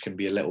sessions can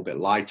be a little bit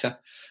lighter.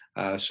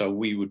 So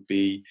we would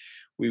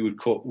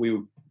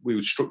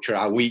structure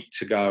our week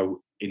to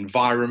go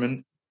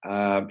environment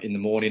in the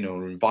morning,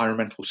 or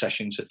environmental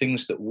sessions, so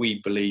things that we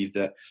believe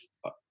that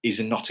is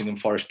a Nottingham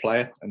Forest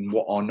player and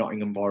what are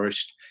Nottingham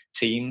Forest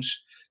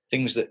teams,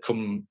 things that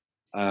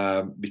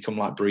become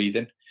like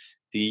breathing.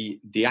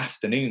 The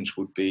afternoons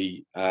would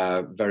be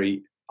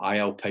very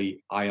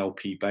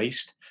ILP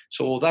based.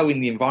 So although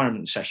in the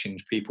environment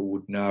sessions people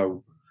would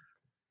know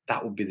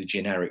that would be the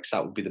generics,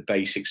 that would be the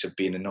basics of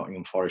being a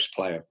Nottingham Forest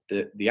player,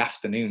 the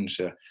afternoons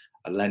are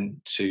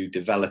lent to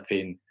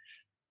developing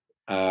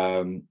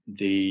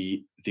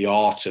the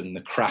art and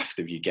the craft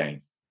of your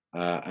game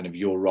and of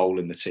your role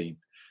in the team.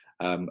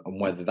 And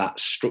whether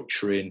that's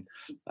structuring,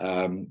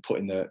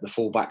 putting the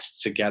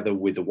fullbacks together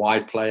with the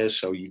wide players,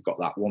 so you've got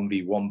that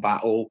 1v1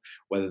 battle,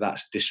 whether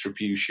that's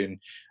distribution,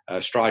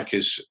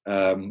 strikers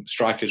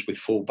with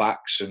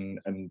fullbacks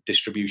and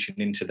distribution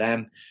into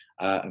them,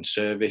 and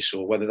service,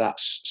 or whether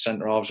that's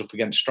centre halves up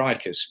against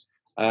strikers.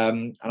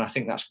 And I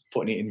think that's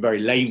putting it in very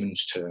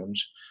layman's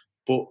terms,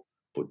 but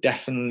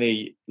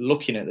definitely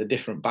looking at the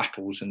different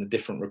battles and the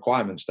different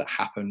requirements that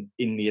happen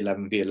in the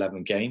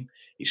 11v11 game.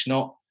 It's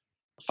not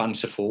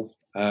fanciful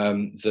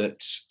that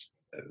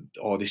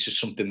this is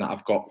something that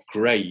I've got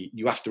great.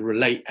 You have to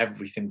relate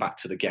everything back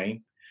to the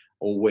game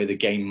or where the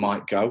game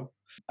might go,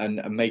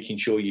 and making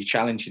sure you're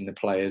challenging the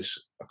players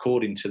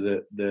according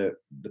to the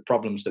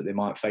problems that they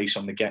might face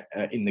in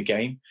the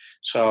game.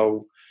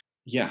 So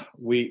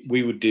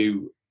we would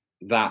do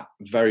that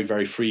very,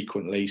 very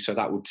frequently. So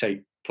that would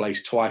take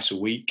place twice a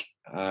week.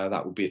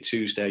 That would be a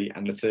Tuesday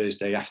and a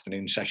Thursday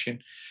afternoon session,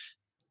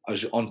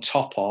 as on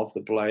top of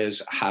the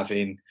players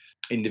having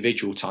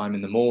individual time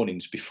in the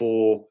mornings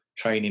before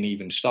training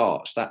even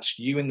starts. That's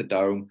you in the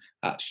dome,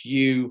 that's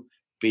you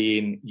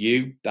being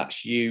you,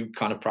 that's you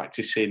kind of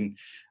practicing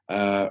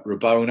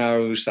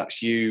Rabonos,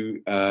 that's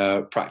you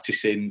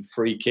practicing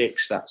free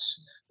kicks,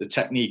 that's the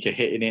technique of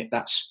hitting it,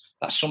 that's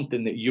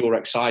something that you're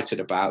excited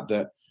about,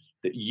 that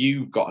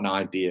you've got an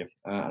idea,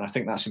 and I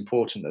think that's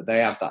important that they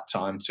have that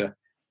time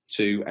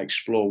to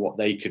explore what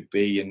they could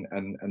be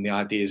and the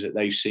ideas that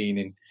they've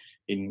seen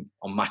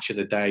on Match of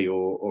the Day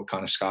or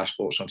kind of Sky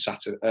Sports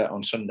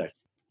on Sunday.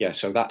 Yeah,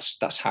 so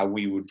that's how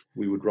we would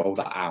roll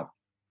that out.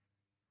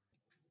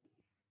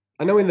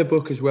 I know in the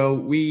book as well,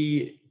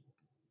 we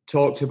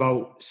talked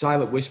about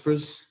silent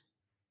whispers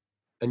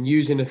and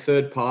using a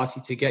third party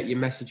to get your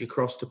message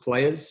across to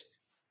players.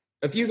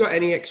 Have you got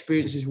any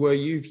experiences where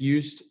you've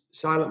used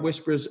silent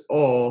whispers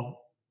or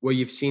where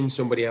you've seen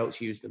somebody else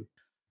use them?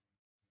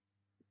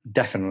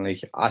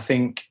 Definitely. I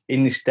think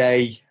in this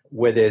day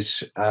where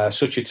there's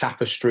such a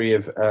tapestry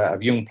of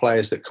young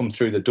players that come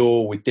through the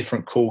door with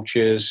different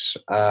cultures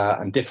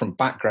and different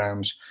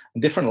backgrounds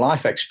and different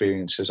life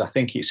experiences, I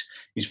think it's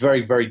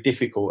very, very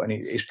difficult, and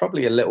it's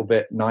probably a little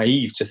bit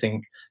naive to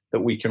think that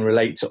we can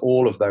relate to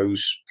all of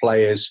those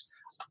players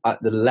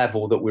at the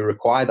level that we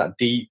require, that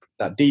deep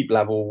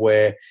level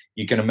where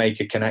you're going to make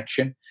a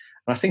connection.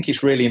 And I think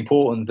it's really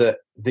important that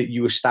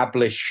you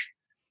establish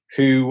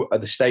who are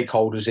the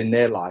stakeholders in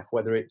their life,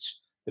 whether it's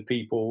the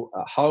people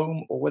at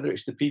home or whether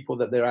it's the people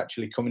that they're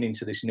actually coming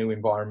into this new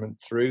environment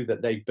through,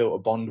 that they've built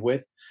a bond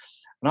with.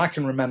 And I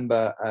can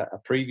remember a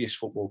previous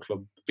football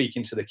club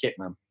speaking to the kit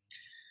man.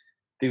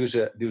 There was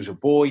a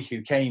boy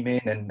who came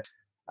in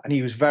and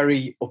he was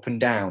very up and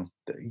down.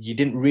 You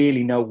didn't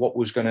really know what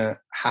was going to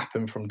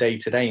happen from day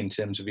to day in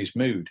terms of his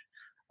mood.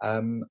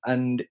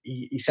 And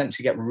he seemed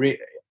to get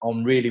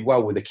on really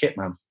well with the kit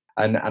man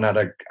and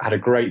had a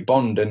great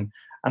bond. And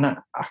I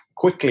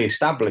quickly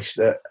established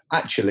that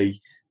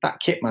actually that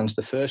kit man's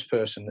the first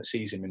person that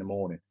sees him in the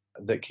morning,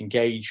 that can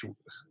gauge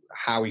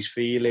how he's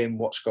feeling,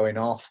 what's going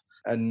off.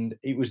 And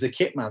it was the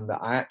kit man that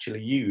I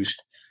actually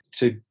used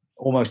to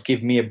almost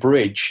give me a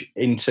bridge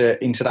into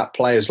that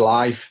player's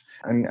life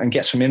and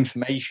get some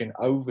information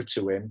over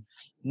to him,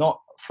 not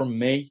from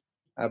me,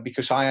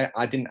 because I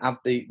didn't have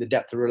the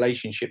depth of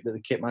relationship that the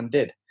kit man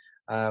did.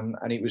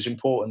 And it was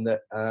important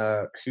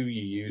that who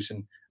you use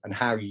and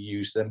how you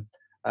use them,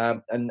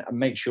 and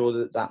make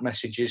sure that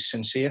message is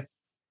sincere.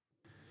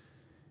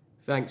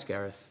 Thanks,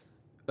 Gareth.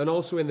 And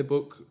also in the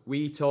book,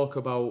 we talk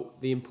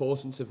about the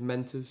importance of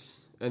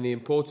mentors and the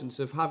importance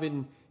of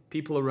having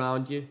people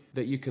around you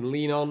that you can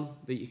lean on,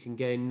 that you can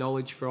gain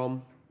knowledge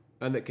from,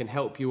 and that can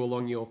help you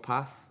along your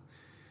path.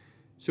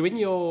 So in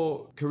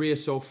your career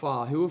so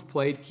far, who have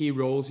played key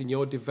roles in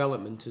your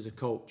development as a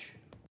coach?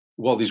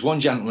 Well, there's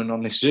one gentleman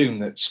on this Zoom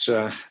that's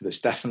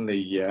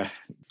definitely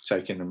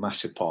taken a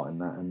massive part in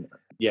that, and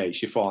yeah,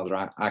 it's your father.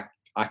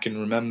 I can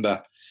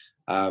remember,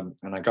 and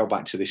I go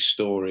back to this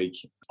story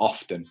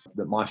often,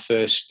 that my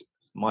first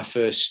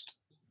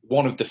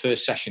one of the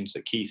first sessions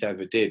that Keith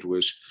ever did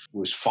was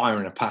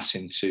firing a pass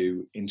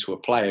into a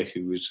player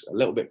who was a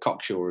little bit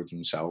cocksure of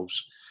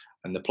themselves,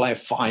 and the player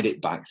fired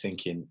it back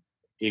thinking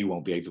he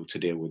won't be able to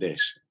deal with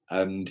this,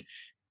 and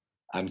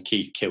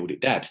Keith killed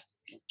it dead.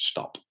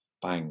 Stop,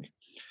 bang.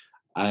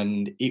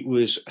 And it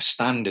was a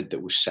standard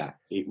that was set.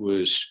 It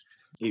was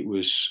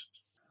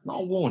not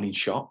a warning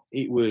shot.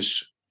 It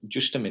was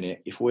just a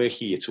minute. If we're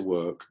here to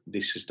work,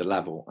 this is the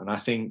level. And I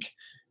think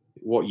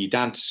what your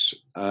dad's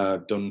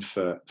done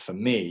for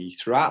me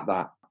throughout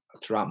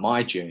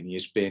my journey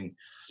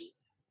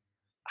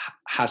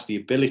has the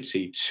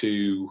ability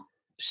to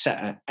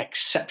set an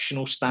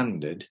exceptional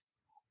standard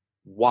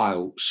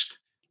whilst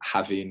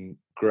having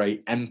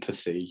great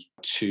empathy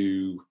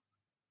to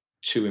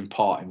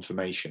impart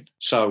information.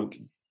 So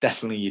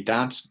definitely your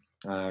dad,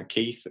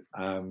 Keith,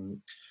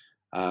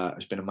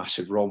 has been a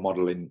massive role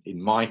model in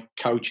my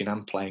coaching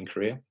and playing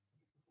career.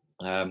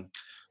 My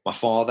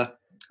father,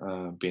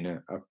 being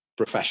a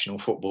professional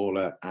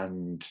footballer,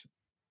 and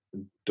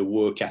the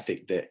work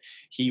ethic that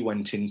he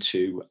went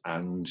into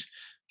and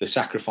the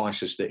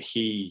sacrifices that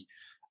he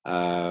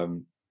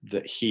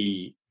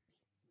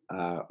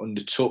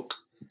undertook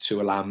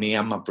to allow me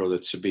and my brother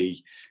to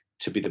be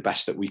the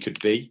best that we could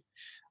be.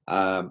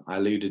 I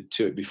alluded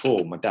to it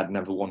before. My dad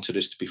never wanted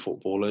us to be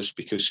footballers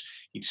because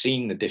he'd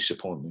seen the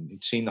disappointment,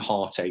 he'd seen the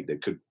heartache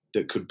that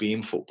could be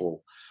in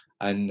football,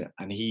 and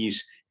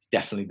he's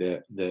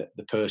definitely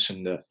the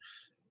person that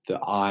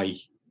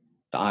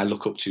I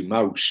look up to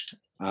most.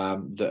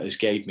 That has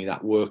gave me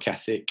that work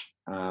ethic,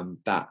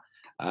 that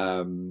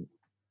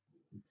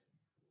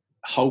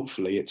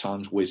hopefully at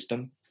times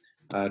wisdom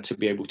to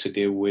be able to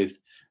deal with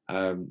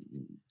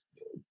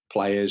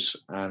players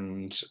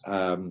and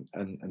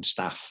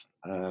staff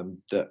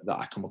that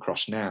I come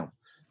across now.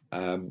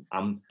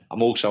 I'm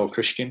also a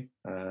Christian,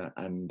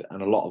 and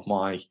a lot of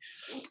my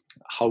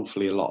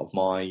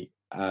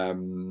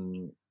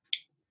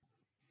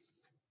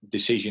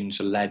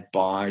decisions are led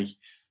by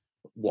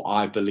what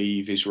I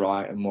believe is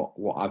right and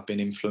what I've been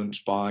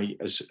influenced by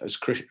as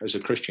a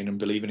Christian and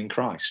believing in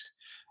Christ.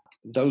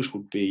 Those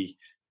would be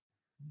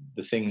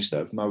the things that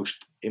have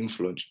most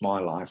influenced my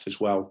life, as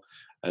well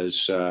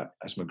as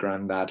my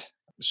granddad.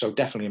 So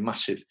definitely a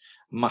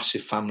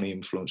massive family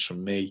influence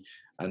from me,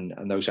 and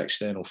those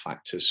external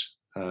factors.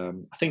 I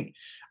think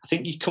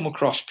you come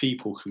across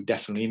people who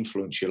definitely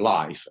influence your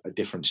life at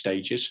different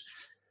stages,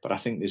 but I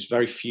think there's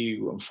very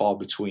few and far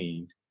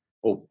between,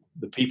 or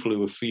the people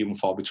who are few and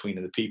far between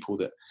are the people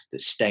that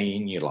stay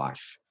in your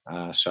life.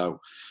 So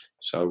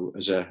So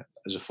as a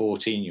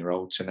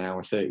 14-year-old to now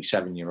a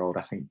 37-year-old,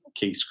 I think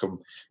Keith's come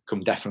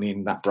definitely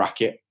in that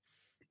bracket,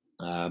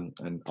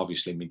 and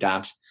obviously my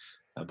dad.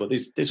 But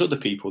there's other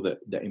people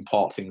that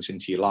impart things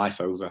into your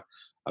life over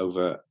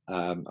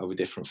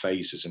different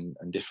phases and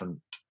different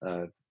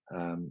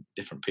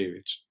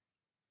periods.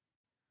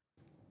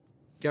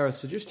 Gareth,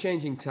 so just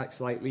changing tack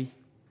slightly,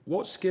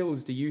 what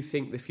skills do you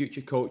think the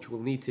future coach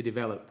will need to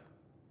develop?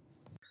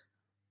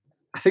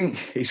 I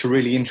think it's a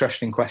really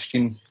interesting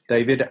question,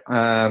 David.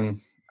 I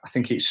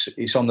think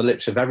it's on the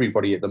lips of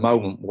everybody at the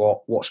moment.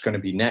 What's going to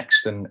be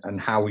next,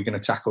 and how we're going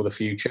to tackle the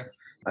future,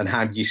 and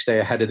how do you stay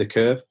ahead of the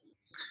curve?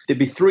 There'd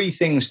be three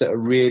things that are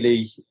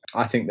really,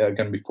 I think, that are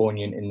going to be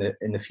poignant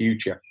in the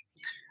future,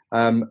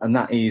 and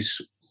that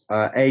is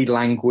A,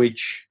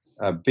 language,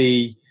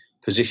 B,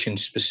 position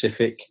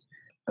specific,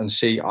 and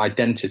C,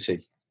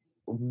 identity.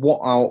 What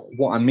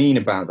I mean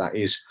about that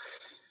is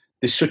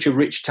there's such a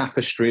rich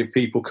tapestry of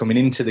people coming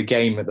into the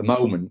game at the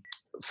moment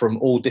from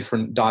all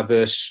different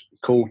diverse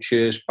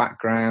cultures,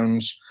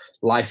 backgrounds,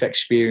 life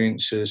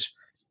experiences,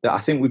 that I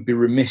think we'd be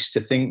remiss to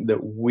think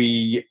that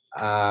we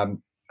are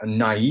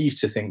naive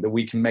to think that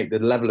we can make the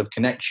level of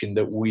connection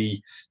that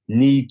we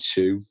need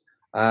to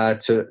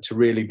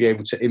really be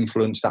able to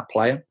influence that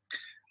player.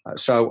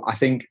 So I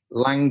think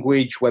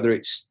language, whether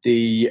it's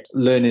the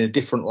learning a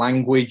different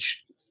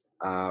language,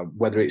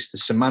 whether it's the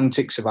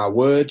semantics of our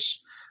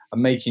words,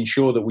 and making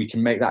sure that we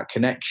can make that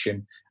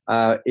connection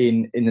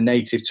in the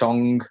native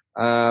tongue,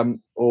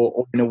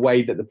 or in a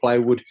way that the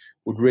player would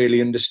really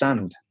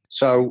understand.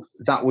 So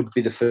that would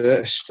be the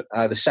first.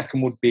 The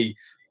second would be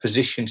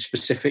position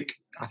specific.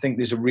 I think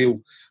there's a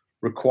real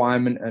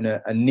requirement and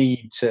a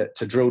need to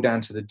drill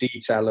down to the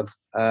detail of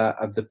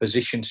the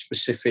position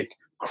specific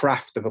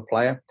craft of a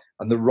player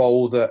and the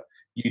role that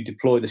you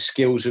deploy the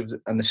skills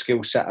and the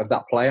skill set of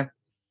that player.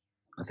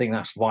 I think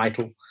that's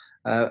vital.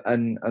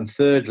 And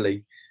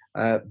thirdly,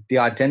 the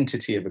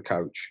identity of a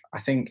coach. I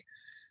think,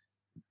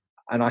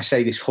 and I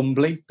say this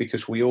humbly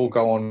because we all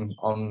go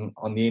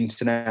on the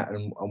internet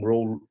and we're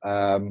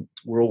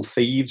all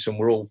thieves and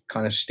we're all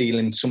kind of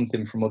stealing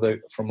something from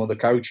other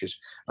coaches.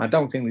 And I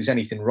don't think there's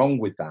anything wrong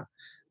with that.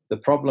 The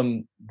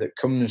problem that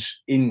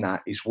comes in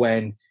that is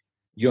when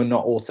you're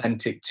not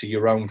authentic to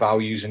your own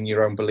values and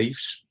your own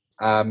beliefs.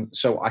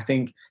 So I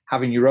think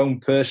having your own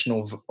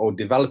personal or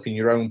developing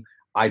your own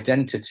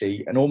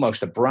identity and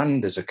almost a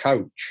brand as a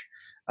coach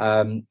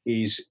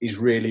is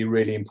really,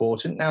 really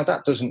important. Now,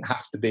 that doesn't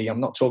have to be, I'm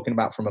not talking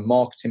about from a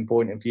marketing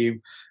point of view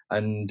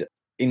and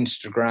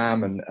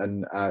Instagram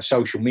and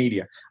social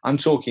media. I'm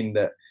talking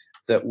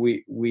that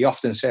we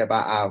often say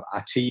about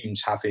our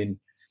teams having,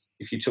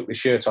 if you took the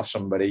shirt off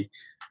somebody,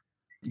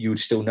 you would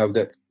still know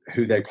that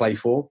who they play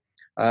for.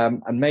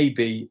 And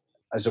maybe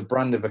as a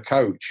brand of a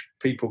coach,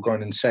 people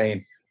going and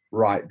saying,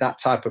 right, that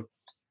type of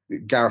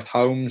Gareth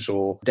Holmes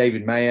or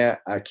David Mayer,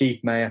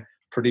 Keith Mayer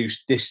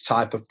produced this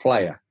type of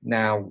player.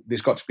 Now,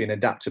 there's got to be an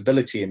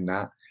adaptability in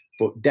that,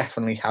 but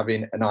definitely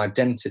having an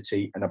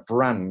identity and a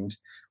brand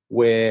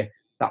where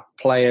that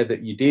player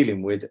that you're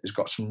dealing with has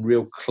got some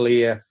real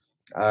clear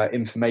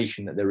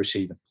information that they're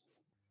receiving.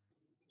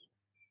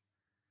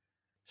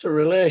 So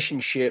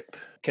relationship,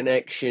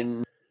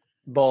 connection,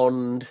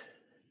 bond,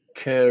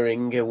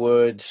 caring are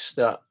words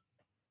that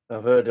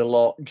I've heard a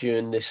lot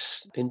during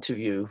this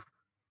interview.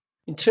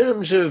 In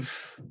terms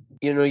of,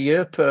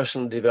 your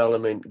personal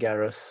development,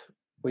 Gareth,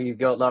 where you've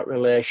got that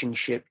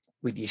relationship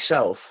with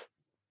yourself,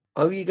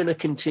 how are you going to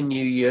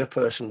continue your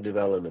personal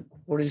development?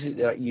 What is it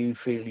that you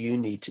feel you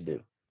need to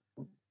do?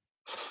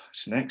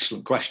 It's an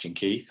excellent question,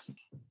 Keith.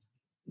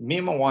 Me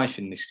and my wife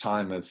in this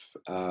time of,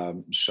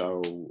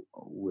 so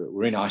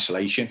we're in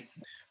isolation.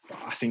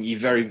 I think you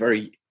very,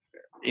 very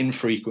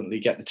infrequently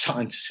get the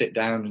time to sit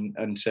down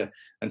and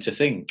to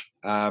think.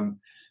 I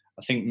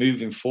think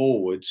moving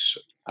forwards,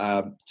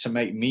 to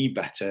make me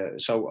better.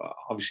 So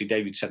obviously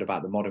David said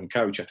about the modern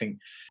coach. I think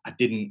I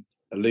didn't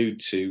allude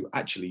to,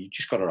 actually, you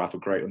just got to have a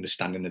great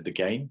understanding of the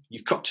game.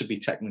 You've got to be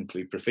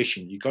technically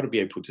proficient. You've got to be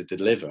able to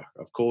deliver.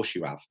 Of course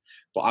you have.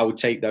 But I would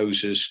take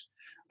those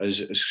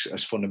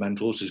as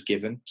fundamentals, as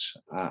givens.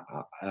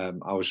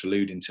 I was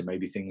alluding to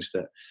maybe things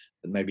that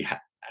maybe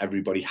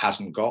everybody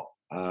hasn't got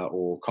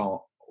or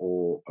can't,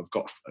 or have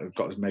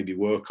got to maybe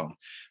work on.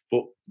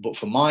 But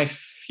for my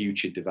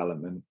future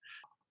development,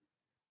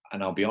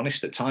 and I'll be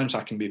honest, at times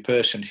I can be a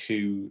person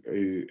who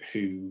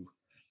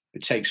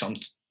takes on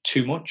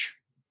too much,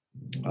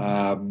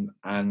 and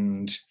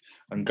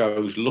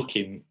goes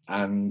looking,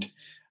 and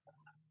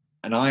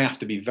I have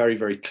to be very,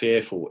 very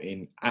careful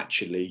in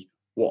actually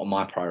what are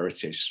my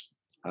priorities,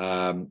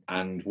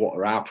 and what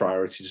are our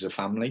priorities as a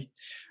family.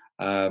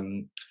 I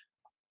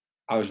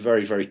was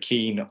very, very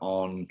keen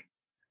on,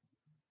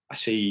 I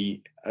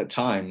see at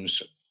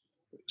times,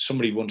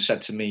 somebody once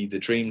said to me, the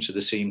dreams are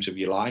the seams of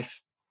your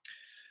life.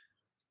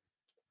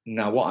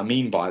 Now, what I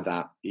mean by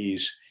that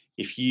is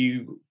if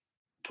you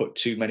put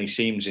too many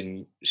seams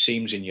in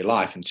your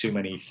life and too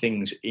many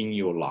things in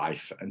your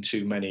life and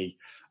too many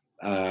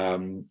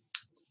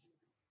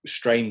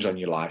strains on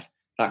your life,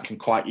 that can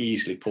quite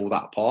easily pull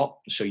that apart.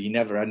 So you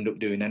never end up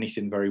doing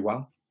anything very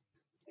well.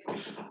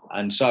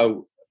 And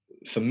so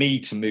for me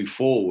to move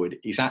forward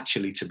is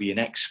actually to be an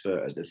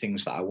expert at the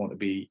things that I want to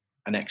be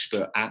an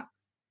expert at.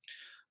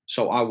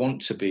 So I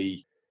want to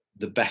be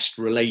the best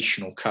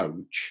relational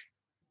coach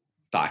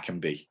that I can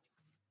be.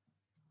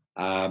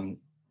 I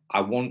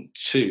want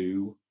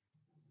to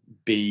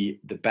be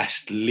the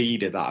best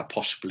leader that I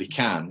possibly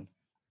can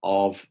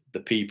of the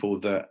people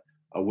that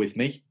are with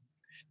me.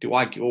 Do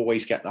I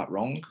always get that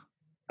wrong?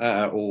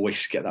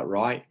 Always get that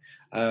right?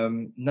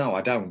 No,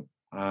 I don't.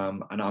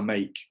 And I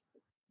make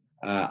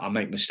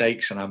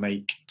mistakes,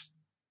 and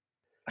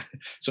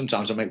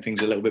sometimes I make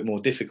things a little bit more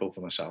difficult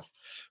for myself.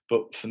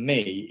 But for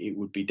me, it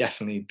would be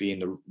definitely being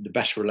the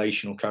best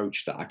relational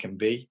coach that I can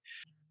be,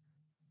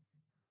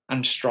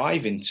 and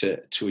striving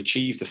to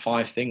achieve the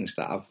 5 things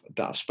that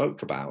I've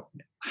spoke about.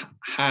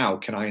 How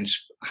can I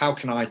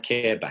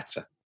care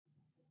better?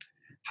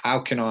 How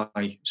can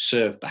I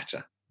serve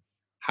better?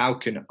 How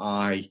can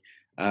I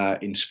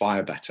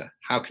inspire better?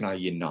 How can I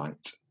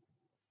unite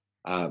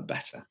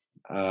better?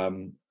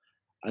 And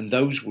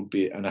those would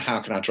be, and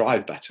how can I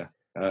drive better?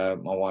 My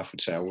wife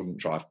would say I wouldn't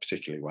drive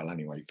particularly well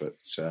anyway, but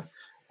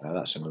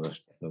that's another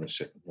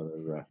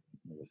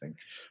thing.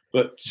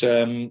 But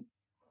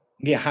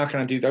how can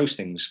I do those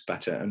things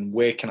better, and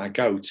where can I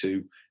go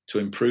to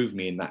improve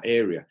me in that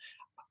area?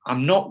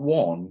 I'm not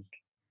one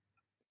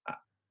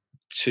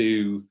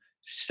to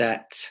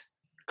set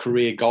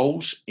career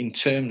goals in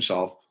terms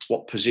of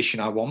what position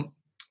I want,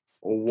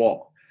 or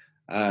what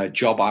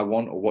job I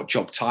want, or what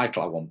job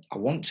title I want. I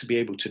want to be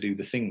able to do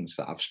the things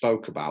that I've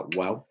spoke about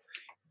well.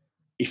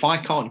 If I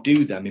can't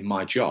do them in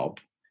my job,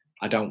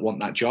 I don't want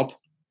that job.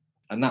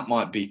 And that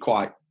might be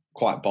quite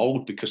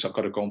bold, because I've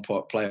got to go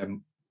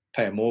and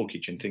pay a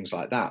mortgage and things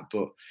like that.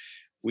 But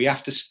we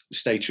have to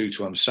stay true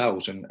to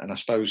ourselves. And I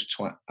suppose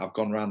I've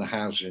gone around the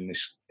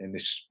houses in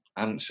this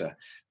answer,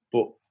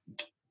 but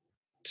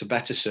to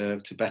better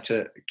serve, to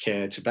better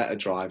care, to better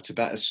drive, to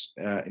better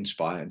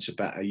inspire, and to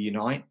better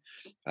unite,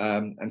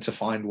 and to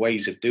find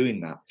ways of doing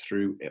that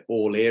through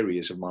all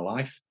areas of my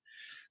life,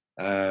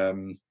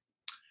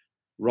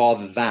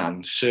 rather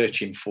than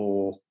searching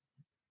for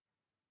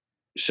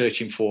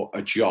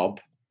a job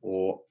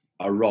or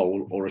a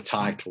role or a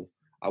title.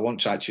 I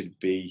want to actually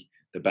be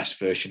the best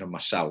version of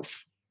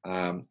myself.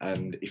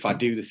 And if I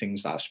do the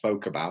things that I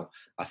spoke about,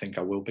 I think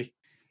I will be.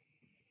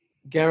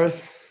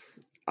 Gareth,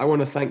 I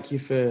want to thank you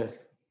for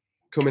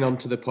coming on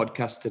to the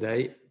podcast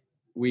today.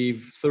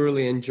 We've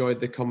thoroughly enjoyed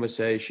the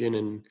conversation,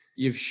 and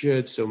you've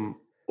shared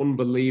some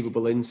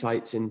unbelievable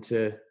insights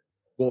into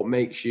what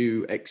makes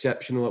you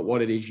exceptional at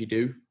what it is you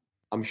do.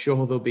 I'm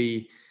sure there'll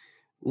be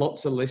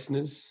lots of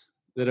listeners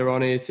that are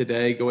on here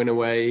today going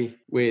away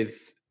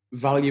with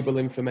valuable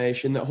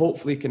information that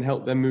hopefully can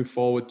help them move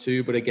forward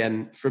too. But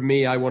again, from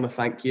me, I want to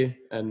thank you,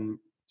 and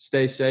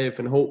stay safe,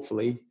 and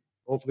hopefully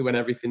when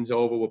everything's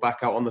over, we're back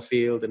out on the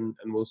field, and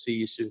we'll see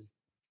you soon.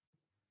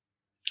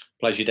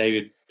 Pleasure,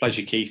 David.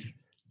 Pleasure, Keith.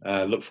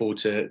 Look forward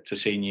to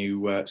seeing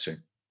you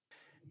soon.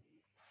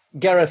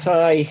 Gareth,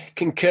 I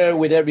concur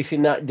with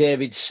everything that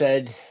David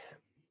said.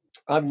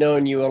 I've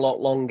known you a lot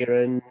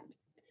longer, and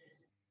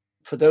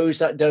for those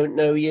that don't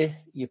know you,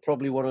 you're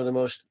probably one of the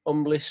most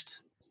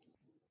humblest,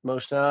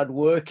 most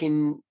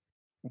hard-working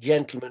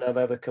gentlemen I've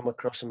ever come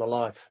across in my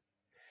life.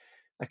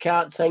 I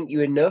can't thank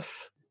you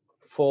enough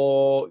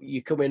for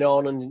you coming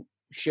on and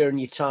sharing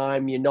your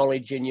time, your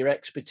knowledge, and your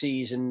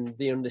expertise, and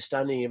the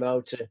understanding of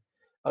how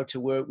to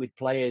work with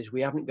players.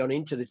 We haven't gone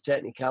into the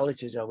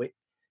technicalities of it.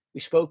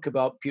 We spoke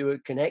about pure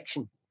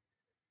connection,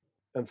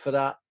 and for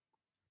that,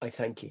 I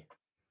thank you.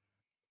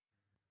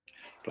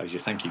 Pleasure.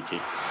 Thank you,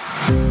 Keith.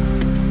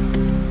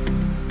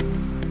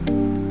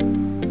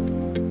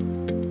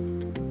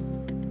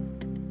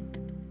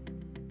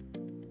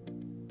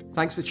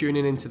 Thanks for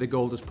tuning in to the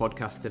Gold Dust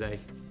podcast today.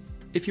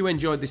 If you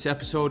enjoyed this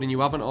episode and you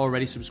haven't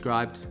already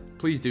subscribed,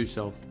 please do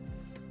so.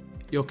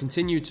 Your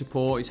continued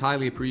support is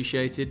highly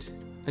appreciated,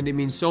 and it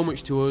means so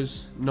much to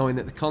us knowing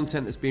that the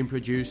content that's being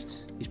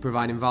produced is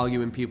providing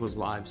value in people's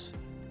lives.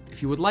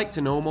 If you would like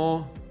to know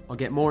more or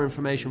get more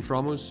information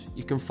from us,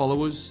 you can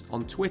follow us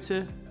on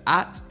Twitter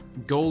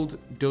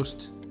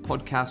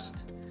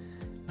 @GoldDustPodcast,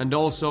 and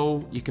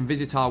also you can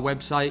visit our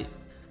website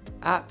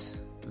at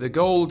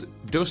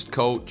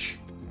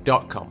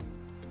thegolddustcoach.com.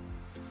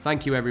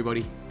 Thank you,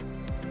 everybody.